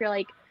recovery, if you're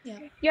like,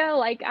 yo,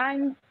 like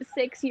I'm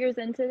 6 years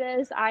into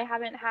this, I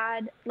haven't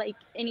had like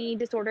any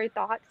disordered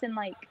thoughts in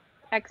like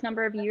X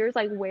number of years,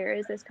 like where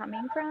is this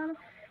coming from?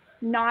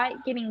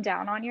 Not getting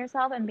down on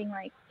yourself and being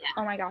like,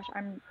 oh my gosh,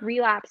 I'm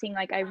relapsing,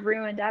 like I've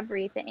ruined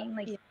everything.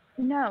 Like,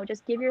 no,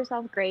 just give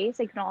yourself grace,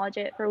 acknowledge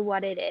it for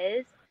what it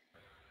is,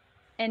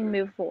 and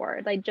move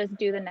forward. Like, just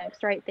do the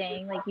next right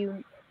thing. Like,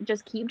 you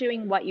just keep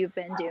doing what you've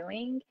been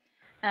doing.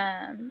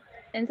 And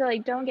so,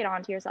 like, don't get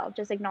onto yourself.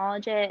 Just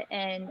acknowledge it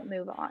and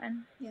move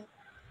on.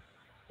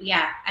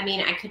 Yeah, I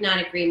mean, I could not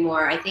agree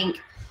more. I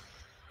think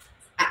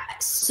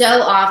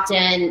so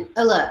often,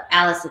 oh look,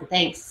 Allison,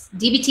 thanks.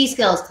 DBT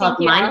Skills called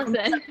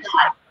mindfulness.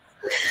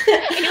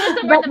 It was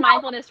somewhere in the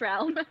mindfulness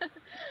realm.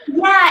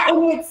 Yeah,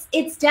 and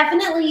it's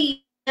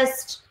definitely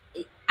just,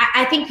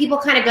 I think people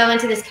kind of go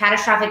into this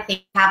catastrophic thing,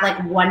 have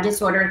like one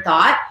disordered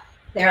thought.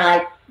 They're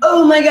like,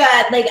 oh my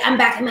God, like I'm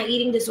back in my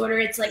eating disorder.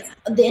 It's like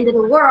the end of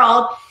the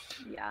world.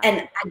 Yeah.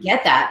 And I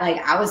get that. Like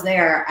I was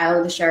there, I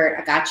owe the shirt,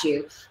 I got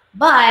you.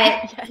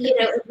 But, you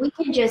know, if we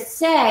can just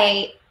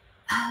say,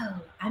 oh,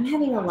 I'm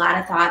having a lot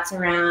of thoughts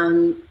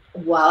around,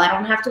 well, I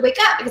don't have to wake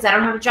up because I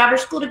don't have a job or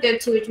school to go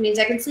to, which means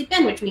I can sleep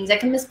in, which means I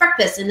can miss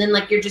breakfast. And then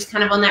like, you're just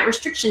kind of on that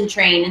restriction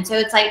train. And so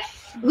it's like,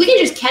 we can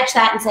just catch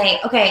that and say,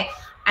 okay,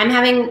 I'm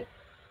having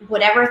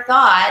whatever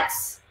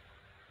thoughts.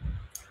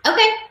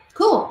 Okay,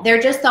 cool.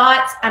 They're just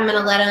thoughts. I'm going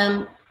to let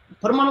them,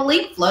 put them on a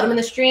leaf, float them in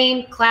the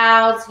stream,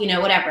 clouds, you know,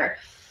 whatever.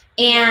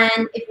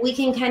 And if we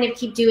can kind of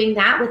keep doing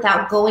that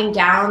without going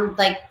down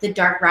like the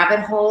dark rabbit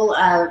hole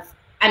of,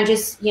 I'm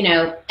just, you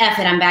know, F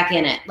it, I'm back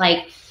in it.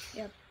 Like,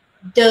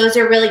 those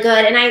are really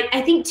good. And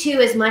I think too,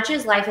 as much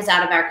as life is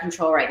out of our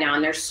control right now,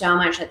 and there's so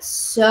much that's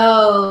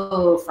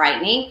so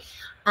frightening,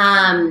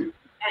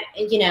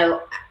 you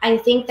know, I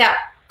think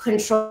that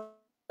control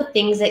the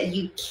things that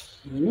you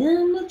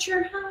can at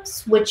your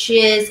house, which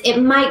is,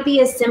 it might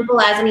be as simple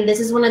as, I mean, this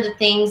is one of the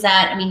things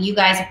that, I mean, you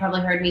guys have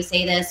probably heard me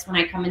say this when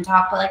I come and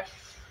talk, but like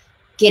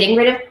getting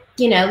rid of,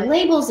 you know,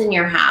 labels in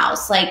your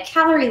house, like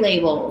calorie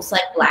labels,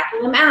 like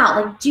blacking them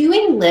out, like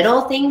doing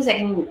little things that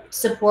can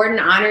support and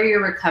honor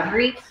your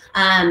recovery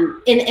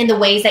in the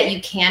ways that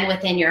you can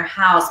within your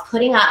house,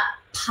 putting up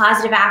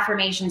positive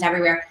affirmations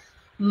everywhere.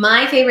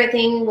 My favorite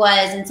thing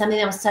was, and something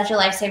that was such a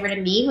lifesaver to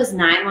me, was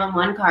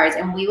 911 cards.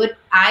 And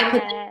I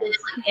put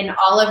them in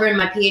all over in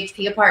my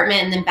PHP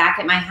apartment and then back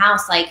at my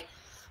house, like,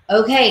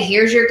 okay,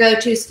 here's your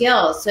go-to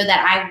skills. So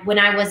that when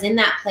I was in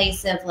that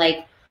place of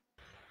like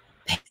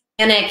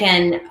panic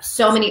and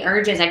so many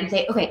urges, I can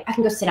say, okay, I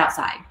can go sit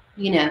outside.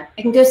 You know,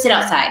 I can go sit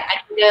outside.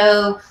 I can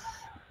go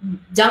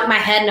dunk my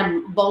head in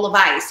a bowl of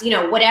ice, you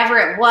know, whatever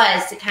it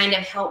was to kind of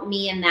help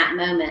me in that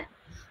moment.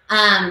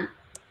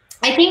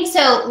 I think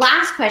so.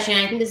 Last question.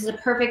 I think this is a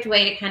perfect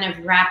way to kind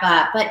of wrap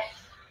up, but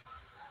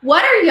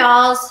what are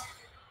y'all's,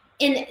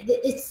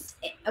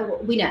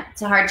 we know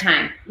it's a hard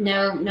time.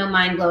 No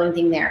mind blowing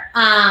thing there.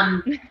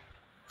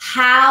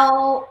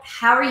 How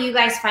are you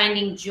guys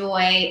finding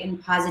joy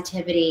and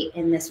positivity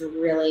in this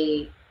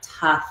really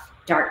tough,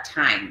 dark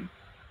time?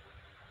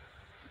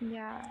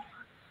 Yeah,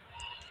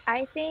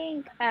 I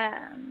think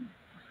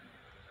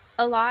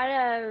a lot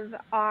of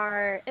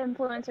our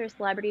influencers,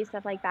 celebrities,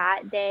 stuff like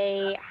that,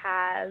 they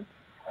have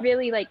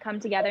really like come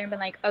together and been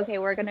like, okay,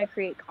 we're going to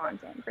create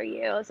content for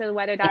you. So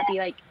whether that be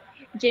like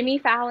Jimmy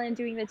Fallon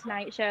doing the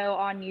Tonight Show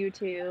on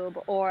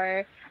YouTube,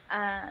 or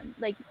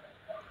like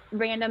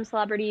random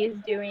celebrities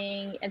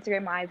doing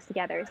Instagram lives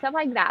together, stuff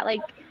like that.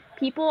 Like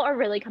people are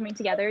really coming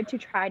together to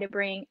try to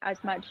bring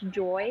as much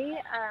joy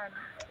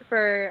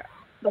for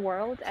the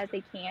world as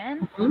they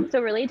can. So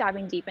really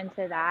diving deep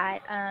into that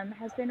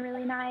has been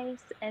really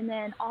nice. And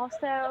then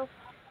also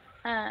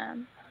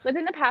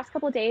within the past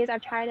couple of days,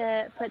 I've tried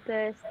to put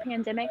this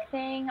pandemic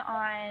thing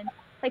on,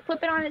 like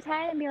flip it on its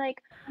head and be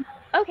like,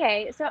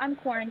 okay, so I'm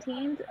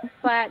quarantined,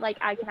 but like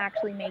I can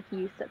actually make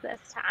use of this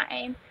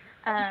time.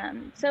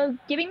 So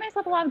giving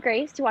myself a lot of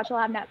grace to watch a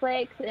lot of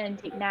Netflix and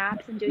take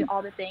naps and do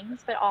all the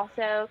things, but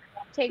also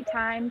take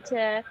time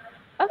to,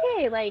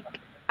 okay, like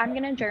I'm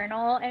going to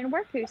journal and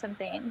work through some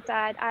things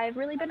that I've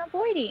really been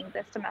avoiding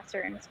this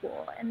semester in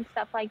school and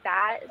stuff like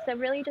that. So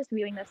really just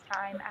viewing this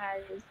time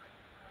as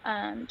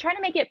trying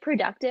to make it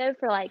productive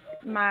for like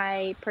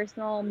my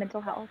personal mental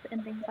health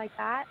and things like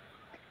that.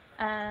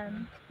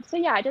 So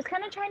yeah, just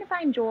kind of trying to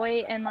find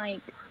joy in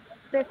like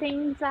the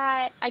things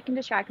that I can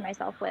distract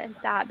myself with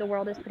that the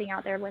world is putting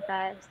out there with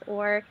us,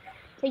 or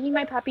taking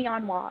my puppy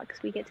on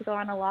walks. We get to go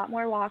on a lot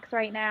more walks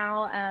right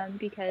now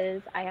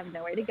because I have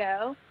nowhere to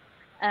go.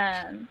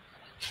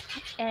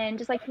 And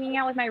just like hanging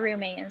out with my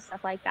roommate and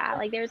stuff like that.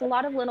 Like there's a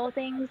lot of little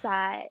things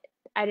that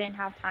I didn't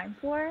have time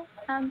for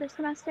this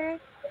semester,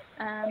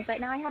 but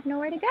now I have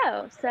nowhere to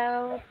go.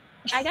 So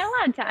I got a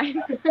lot of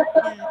time.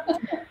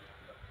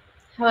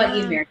 How about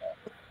you, Mary?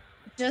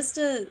 Just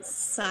a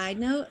side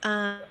note,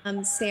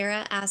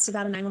 Sarah asked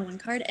about a 911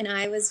 card, and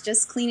I was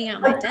just cleaning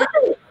out my desk,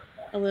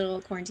 a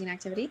little quarantine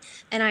activity,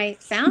 and I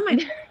found my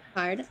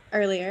card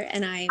earlier,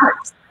 and I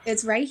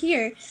It's right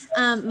here.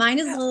 Mine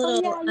is a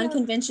little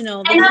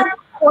unconventional. And of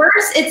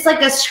course, it's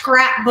like a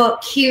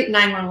scrapbook, cute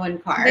 911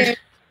 card.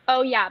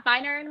 Oh yeah,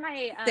 mine are in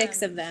my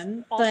 6 of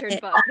them. altered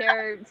book.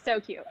 They're so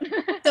cute.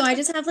 So I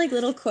just have like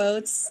little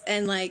quotes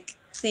and like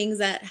things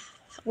that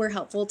were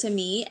helpful to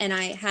me, and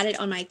I had it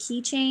on my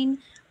keychain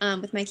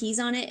with my keys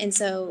on it, and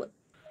so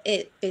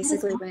it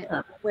basically went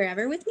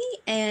wherever with me.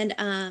 And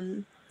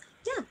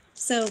yeah,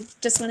 so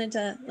just wanted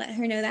to let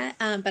her know that.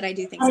 But I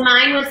do think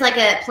mine was like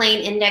a plain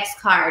index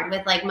card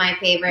with like my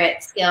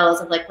favorite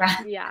skills of like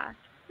yeah.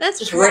 That's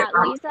just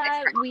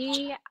Lisa,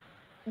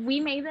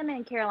 we made them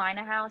in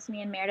Carolina House.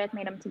 Me and Meredith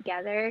made them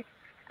together.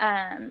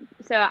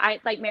 So I,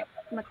 like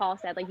McCall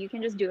said, like you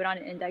can just do it on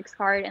an index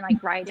card and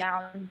like write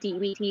down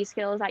DBT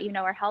skills that you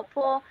know are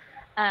helpful.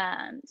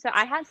 So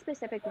I had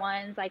specific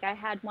ones. Like I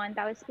had one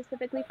that was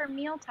specifically for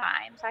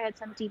mealtime. So I had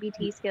some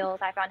DBT skills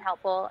I found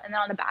helpful. And then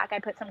on the back, I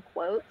put some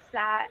quotes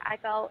that I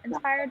felt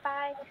inspired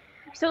by.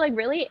 So like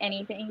really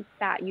anything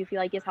that you feel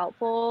like is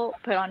helpful,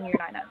 put on your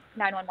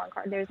 911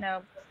 card. There's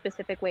no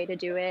specific way to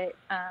do it.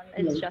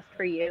 It's just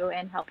for you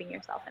and helping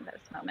yourself in those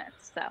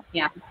moments. So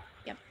yeah.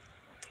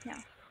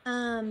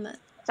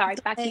 Sorry,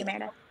 back to you,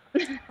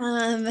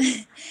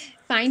 Meredith.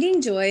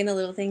 Finding joy in the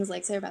little things,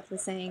 like Sarah Beth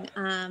was saying.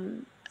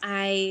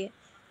 I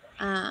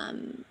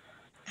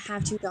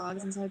have 2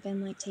 dogs, and so I've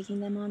been like taking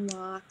them on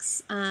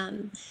walks.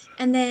 And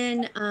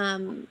then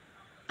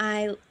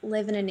I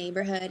live in a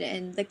neighborhood,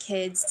 and the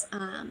kids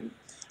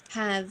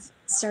have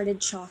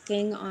started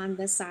chalking on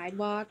the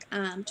sidewalk,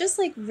 just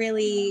like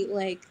really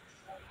like,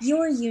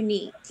 you're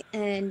unique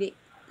and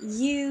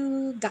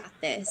you got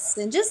this,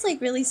 and just like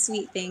really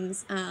sweet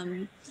things.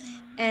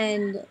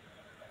 And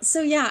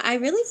so yeah, I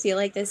really feel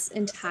like this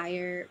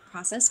entire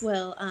process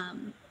will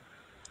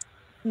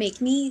make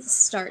me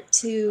start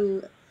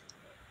to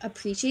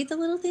appreciate the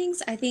little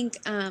things. I think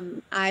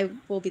I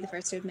will be the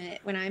first to admit,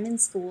 when I'm in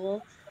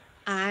school,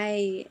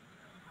 I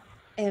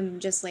am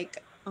just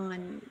like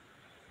on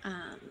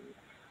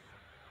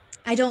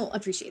I don't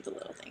appreciate the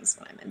little things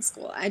when I'm in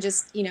school. I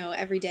just, you know,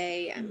 every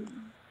day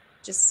I'm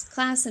just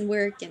class and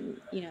work,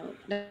 and, you know,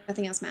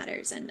 nothing else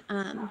matters.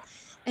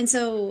 And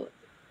so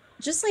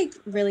just like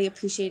really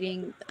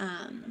appreciating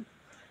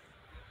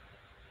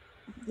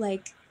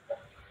like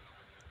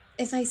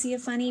if I see a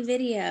funny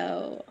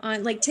video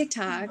on like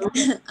TikTok,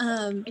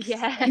 and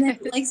then,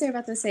 like Sarah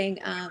Beth was saying,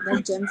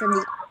 like Jim from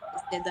the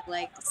did the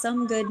like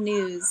some good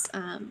news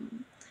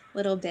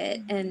little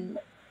bit, and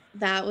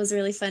that was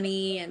really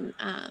funny. And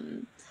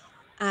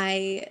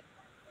I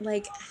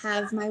like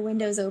have my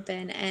windows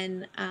open,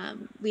 and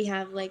we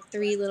have like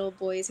 3 little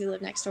boys who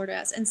live next door to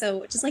us, and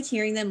so just like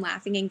hearing them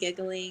laughing and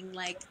giggling,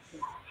 like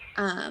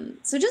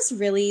so just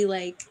really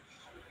like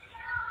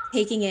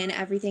taking in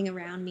everything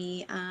around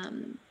me.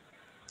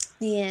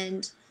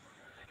 And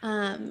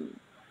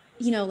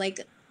you know,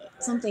 like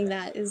something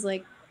that is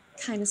like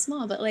kind of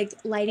small, but like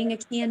lighting a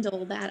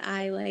candle that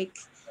I like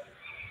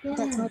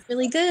that smells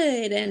really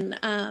good.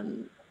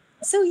 And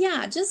so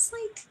yeah, just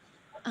like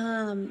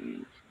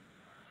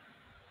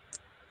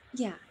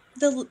yeah,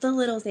 the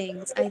little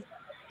things.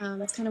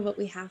 It's kind of what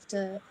we have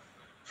to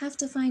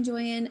find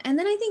joy in. And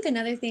then I think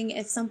another thing,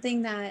 if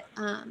something that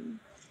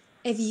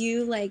if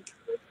you like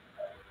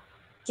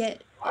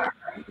get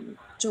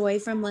joy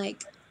from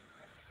like,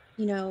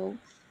 you know,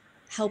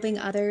 helping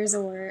others,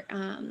 or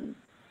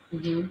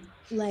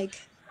like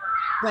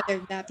whether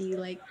that be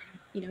like,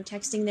 you know,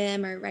 texting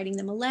them or writing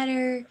them a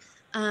letter,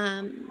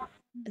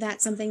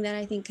 that's something that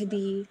I think could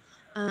be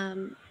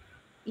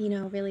you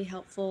know, really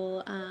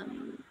helpful,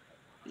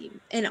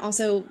 and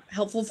also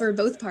helpful for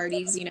both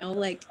parties, you know,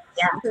 like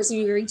the person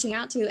you're reaching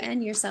out to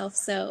and yourself.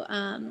 So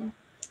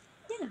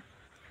yeah.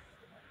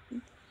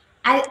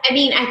 I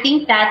mean, I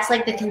think that's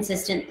like the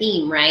consistent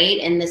theme, right?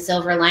 And the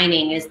silver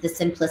lining is the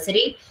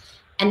simplicity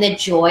and the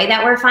joy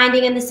that we're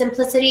finding in the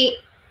simplicity.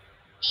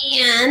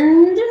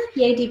 And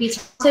yay,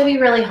 DBT also be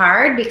really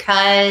hard,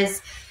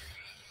 because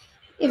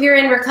if you're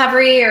in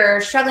recovery or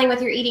struggling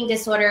with your eating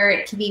disorder,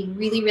 it can be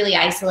really, really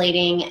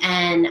isolating.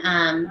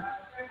 And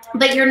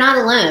but you're not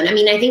alone. I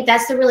mean, I think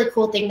that's the really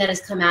cool thing that has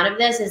come out of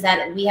this, is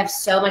that we have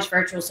so much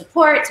virtual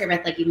support. So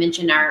like you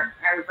mentioned, our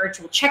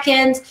virtual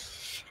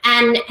check-ins,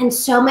 and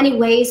so many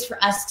ways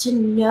for us to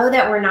know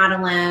that we're not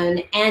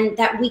alone, and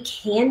that we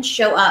can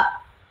show up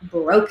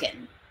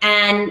broken,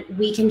 and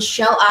we can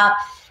show up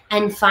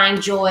and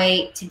find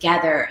joy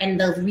together in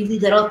the really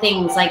little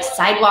things like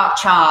sidewalk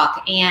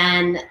chalk.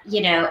 And,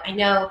 you know, I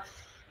know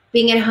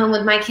being at home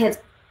with my kids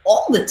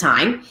all the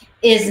time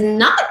is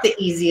not the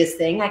easiest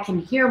thing. I can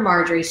hear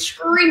Marjorie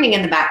screaming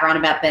in the background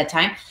about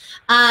bedtime.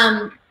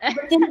 But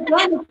then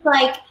again, it's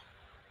like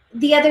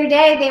the other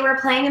day they were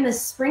playing in the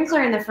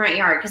sprinkler in the front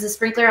yard, because the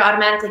sprinkler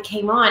automatically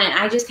came on, and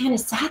I just kind of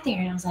sat there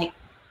and I was like,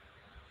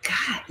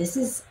 God, this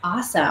is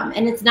awesome.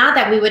 And it's not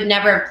that we would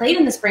never have played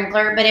in the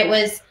sprinkler, but it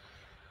was,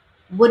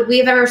 would we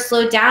have ever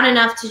slowed down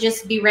enough to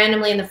just be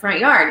randomly in the front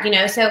yard, you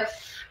know? So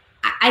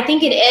I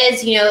think it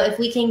is, you know, if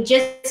we can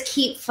just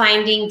keep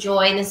finding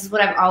joy, and this is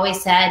what I've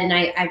always said, and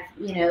I've,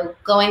 you know,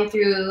 going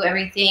through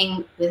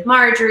everything with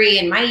Marjorie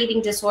and my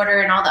eating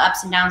disorder and all the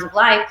ups and downs of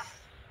life,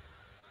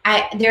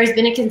 there's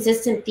been a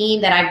consistent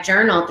theme that I've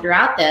journaled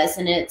throughout this,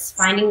 and it's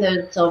finding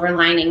those silver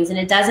linings. And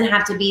it doesn't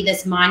have to be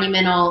this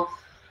monumental,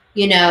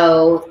 you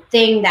know,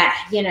 thing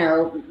that, you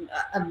know,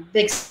 a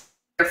big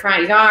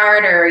front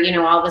yard, or, you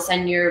know, all of a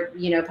sudden your,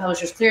 you know,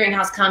 Publishers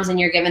Clearinghouse comes and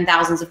you're given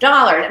thousands of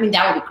dollars. I mean,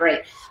 that would be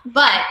great.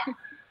 But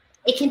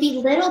it can be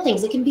little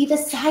things. It can be the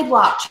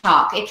sidewalk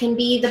chalk. It can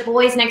be the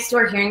boys next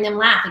door, hearing them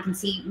laugh. I can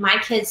see my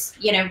kids,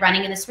 you know,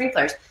 running in the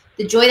sprinklers.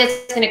 The joy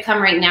that's going to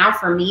come right now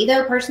for me,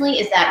 though, personally,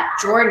 is that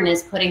Jordan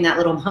is putting that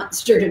little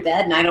monster to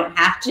bed and I don't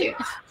have to.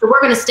 So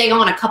we're going to stay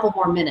on a couple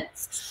more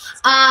minutes.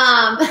 But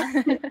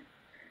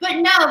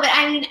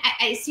I mean,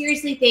 I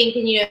seriously think,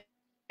 and, you know,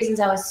 reasons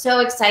I was so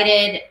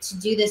excited to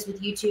do this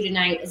with you two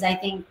tonight is I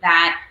think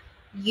that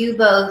you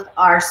both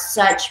are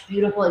such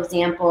beautiful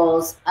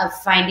examples of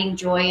finding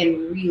joy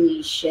in really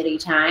shitty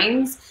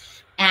times,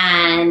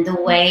 and the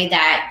way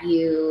that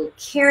you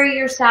carry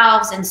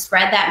yourselves and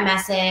spread that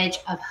message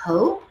of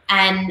hope,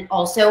 and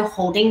also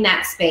holding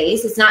that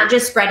space. It's not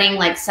just spreading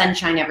like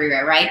sunshine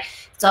everywhere, right?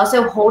 It's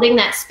also holding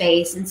that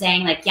space and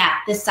saying like, yeah,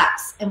 this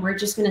sucks, and we're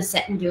just going to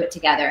sit and do it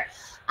together.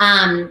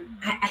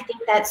 I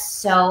think that's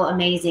so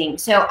amazing.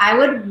 So I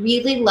would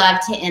really love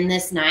to end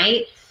this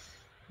night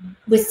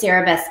with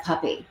Sarah Beth's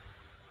puppy.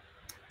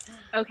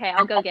 Okay,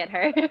 I'll go get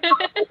her.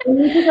 We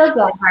need to go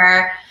get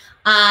her.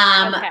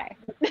 Okay.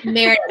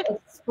 Meredith,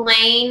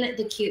 explain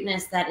the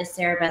cuteness that is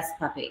Sarah Beth's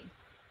puppy.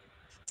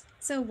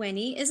 So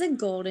Winnie is a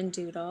golden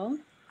doodle.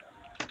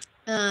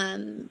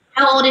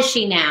 How old is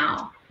she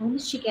now? When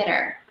did she get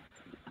her?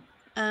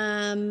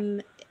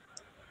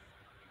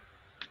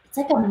 It's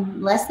like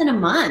less than a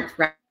month,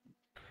 right?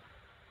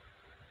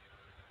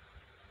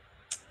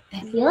 I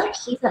feel like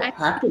she's a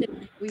puppy.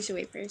 We should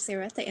wait for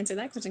Sarah to answer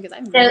that question because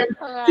I'm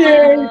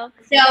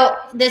So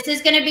this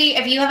is going to be,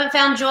 if you haven't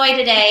found joy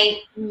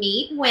today,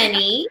 meet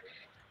Winnie.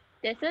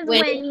 This is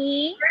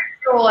Winnie.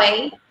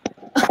 Joy.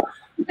 Oh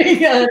my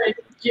God, I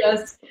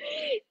just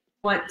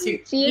want to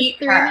She is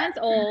 3 months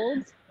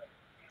old.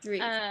 3.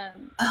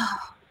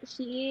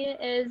 She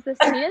is the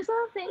sweetest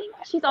little thing.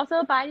 She's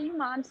also a biting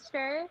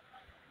monster.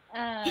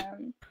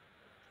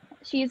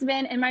 She's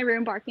been in my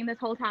room barking this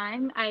whole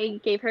time. I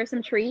gave her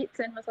some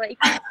treats and was like,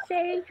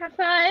 stay, have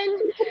fun.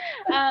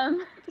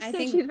 I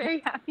think she's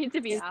very happy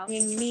to be out.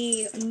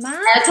 Me,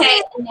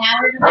 okay, now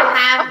we're going to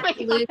have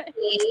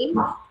Lucy.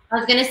 I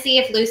was going to see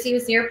if Lucy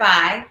was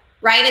nearby.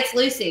 Right? It's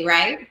Lucy,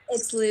 right?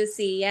 It's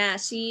Lucy, yeah.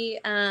 She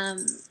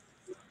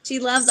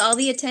loves all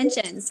the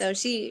attention, so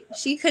she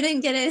couldn't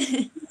get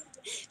it.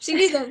 She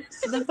knew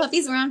the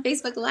puppies were on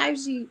Facebook Live.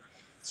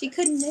 She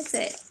couldn't miss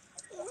it.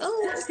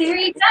 Oh, there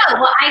you go.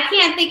 Well, I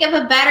can't think of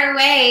a better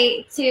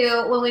way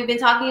to, when we've been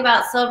talking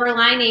about silver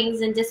linings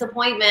and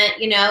disappointment,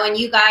 you know, and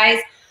you guys,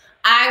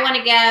 I want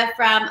to give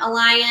from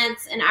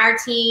Alliance and our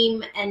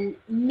team and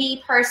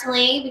me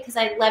personally, because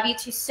I love you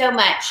two so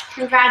much.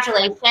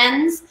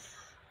 Congratulations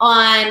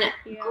on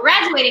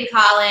graduating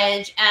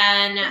college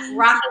and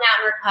rocking out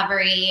in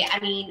recovery. I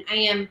mean,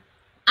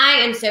 I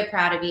am so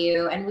proud of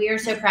you, and we are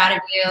so proud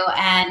of you,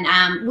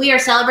 and we are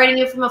celebrating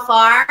you from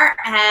afar.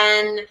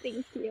 And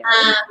thank you.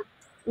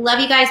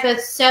 Love you guys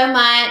both so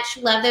much.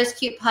 Love those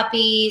cute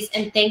puppies,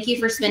 and thank you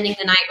for spending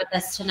the night with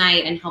us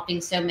tonight and helping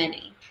so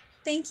many.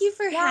 Thank you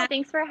for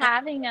thanks for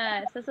having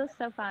us. This was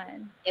so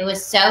fun. It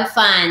was so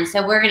fun.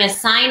 So we're going to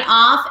sign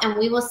off, and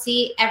we will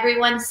see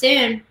everyone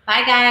soon.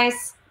 Bye,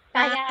 guys.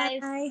 Bye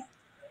guys.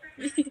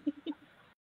 Bye.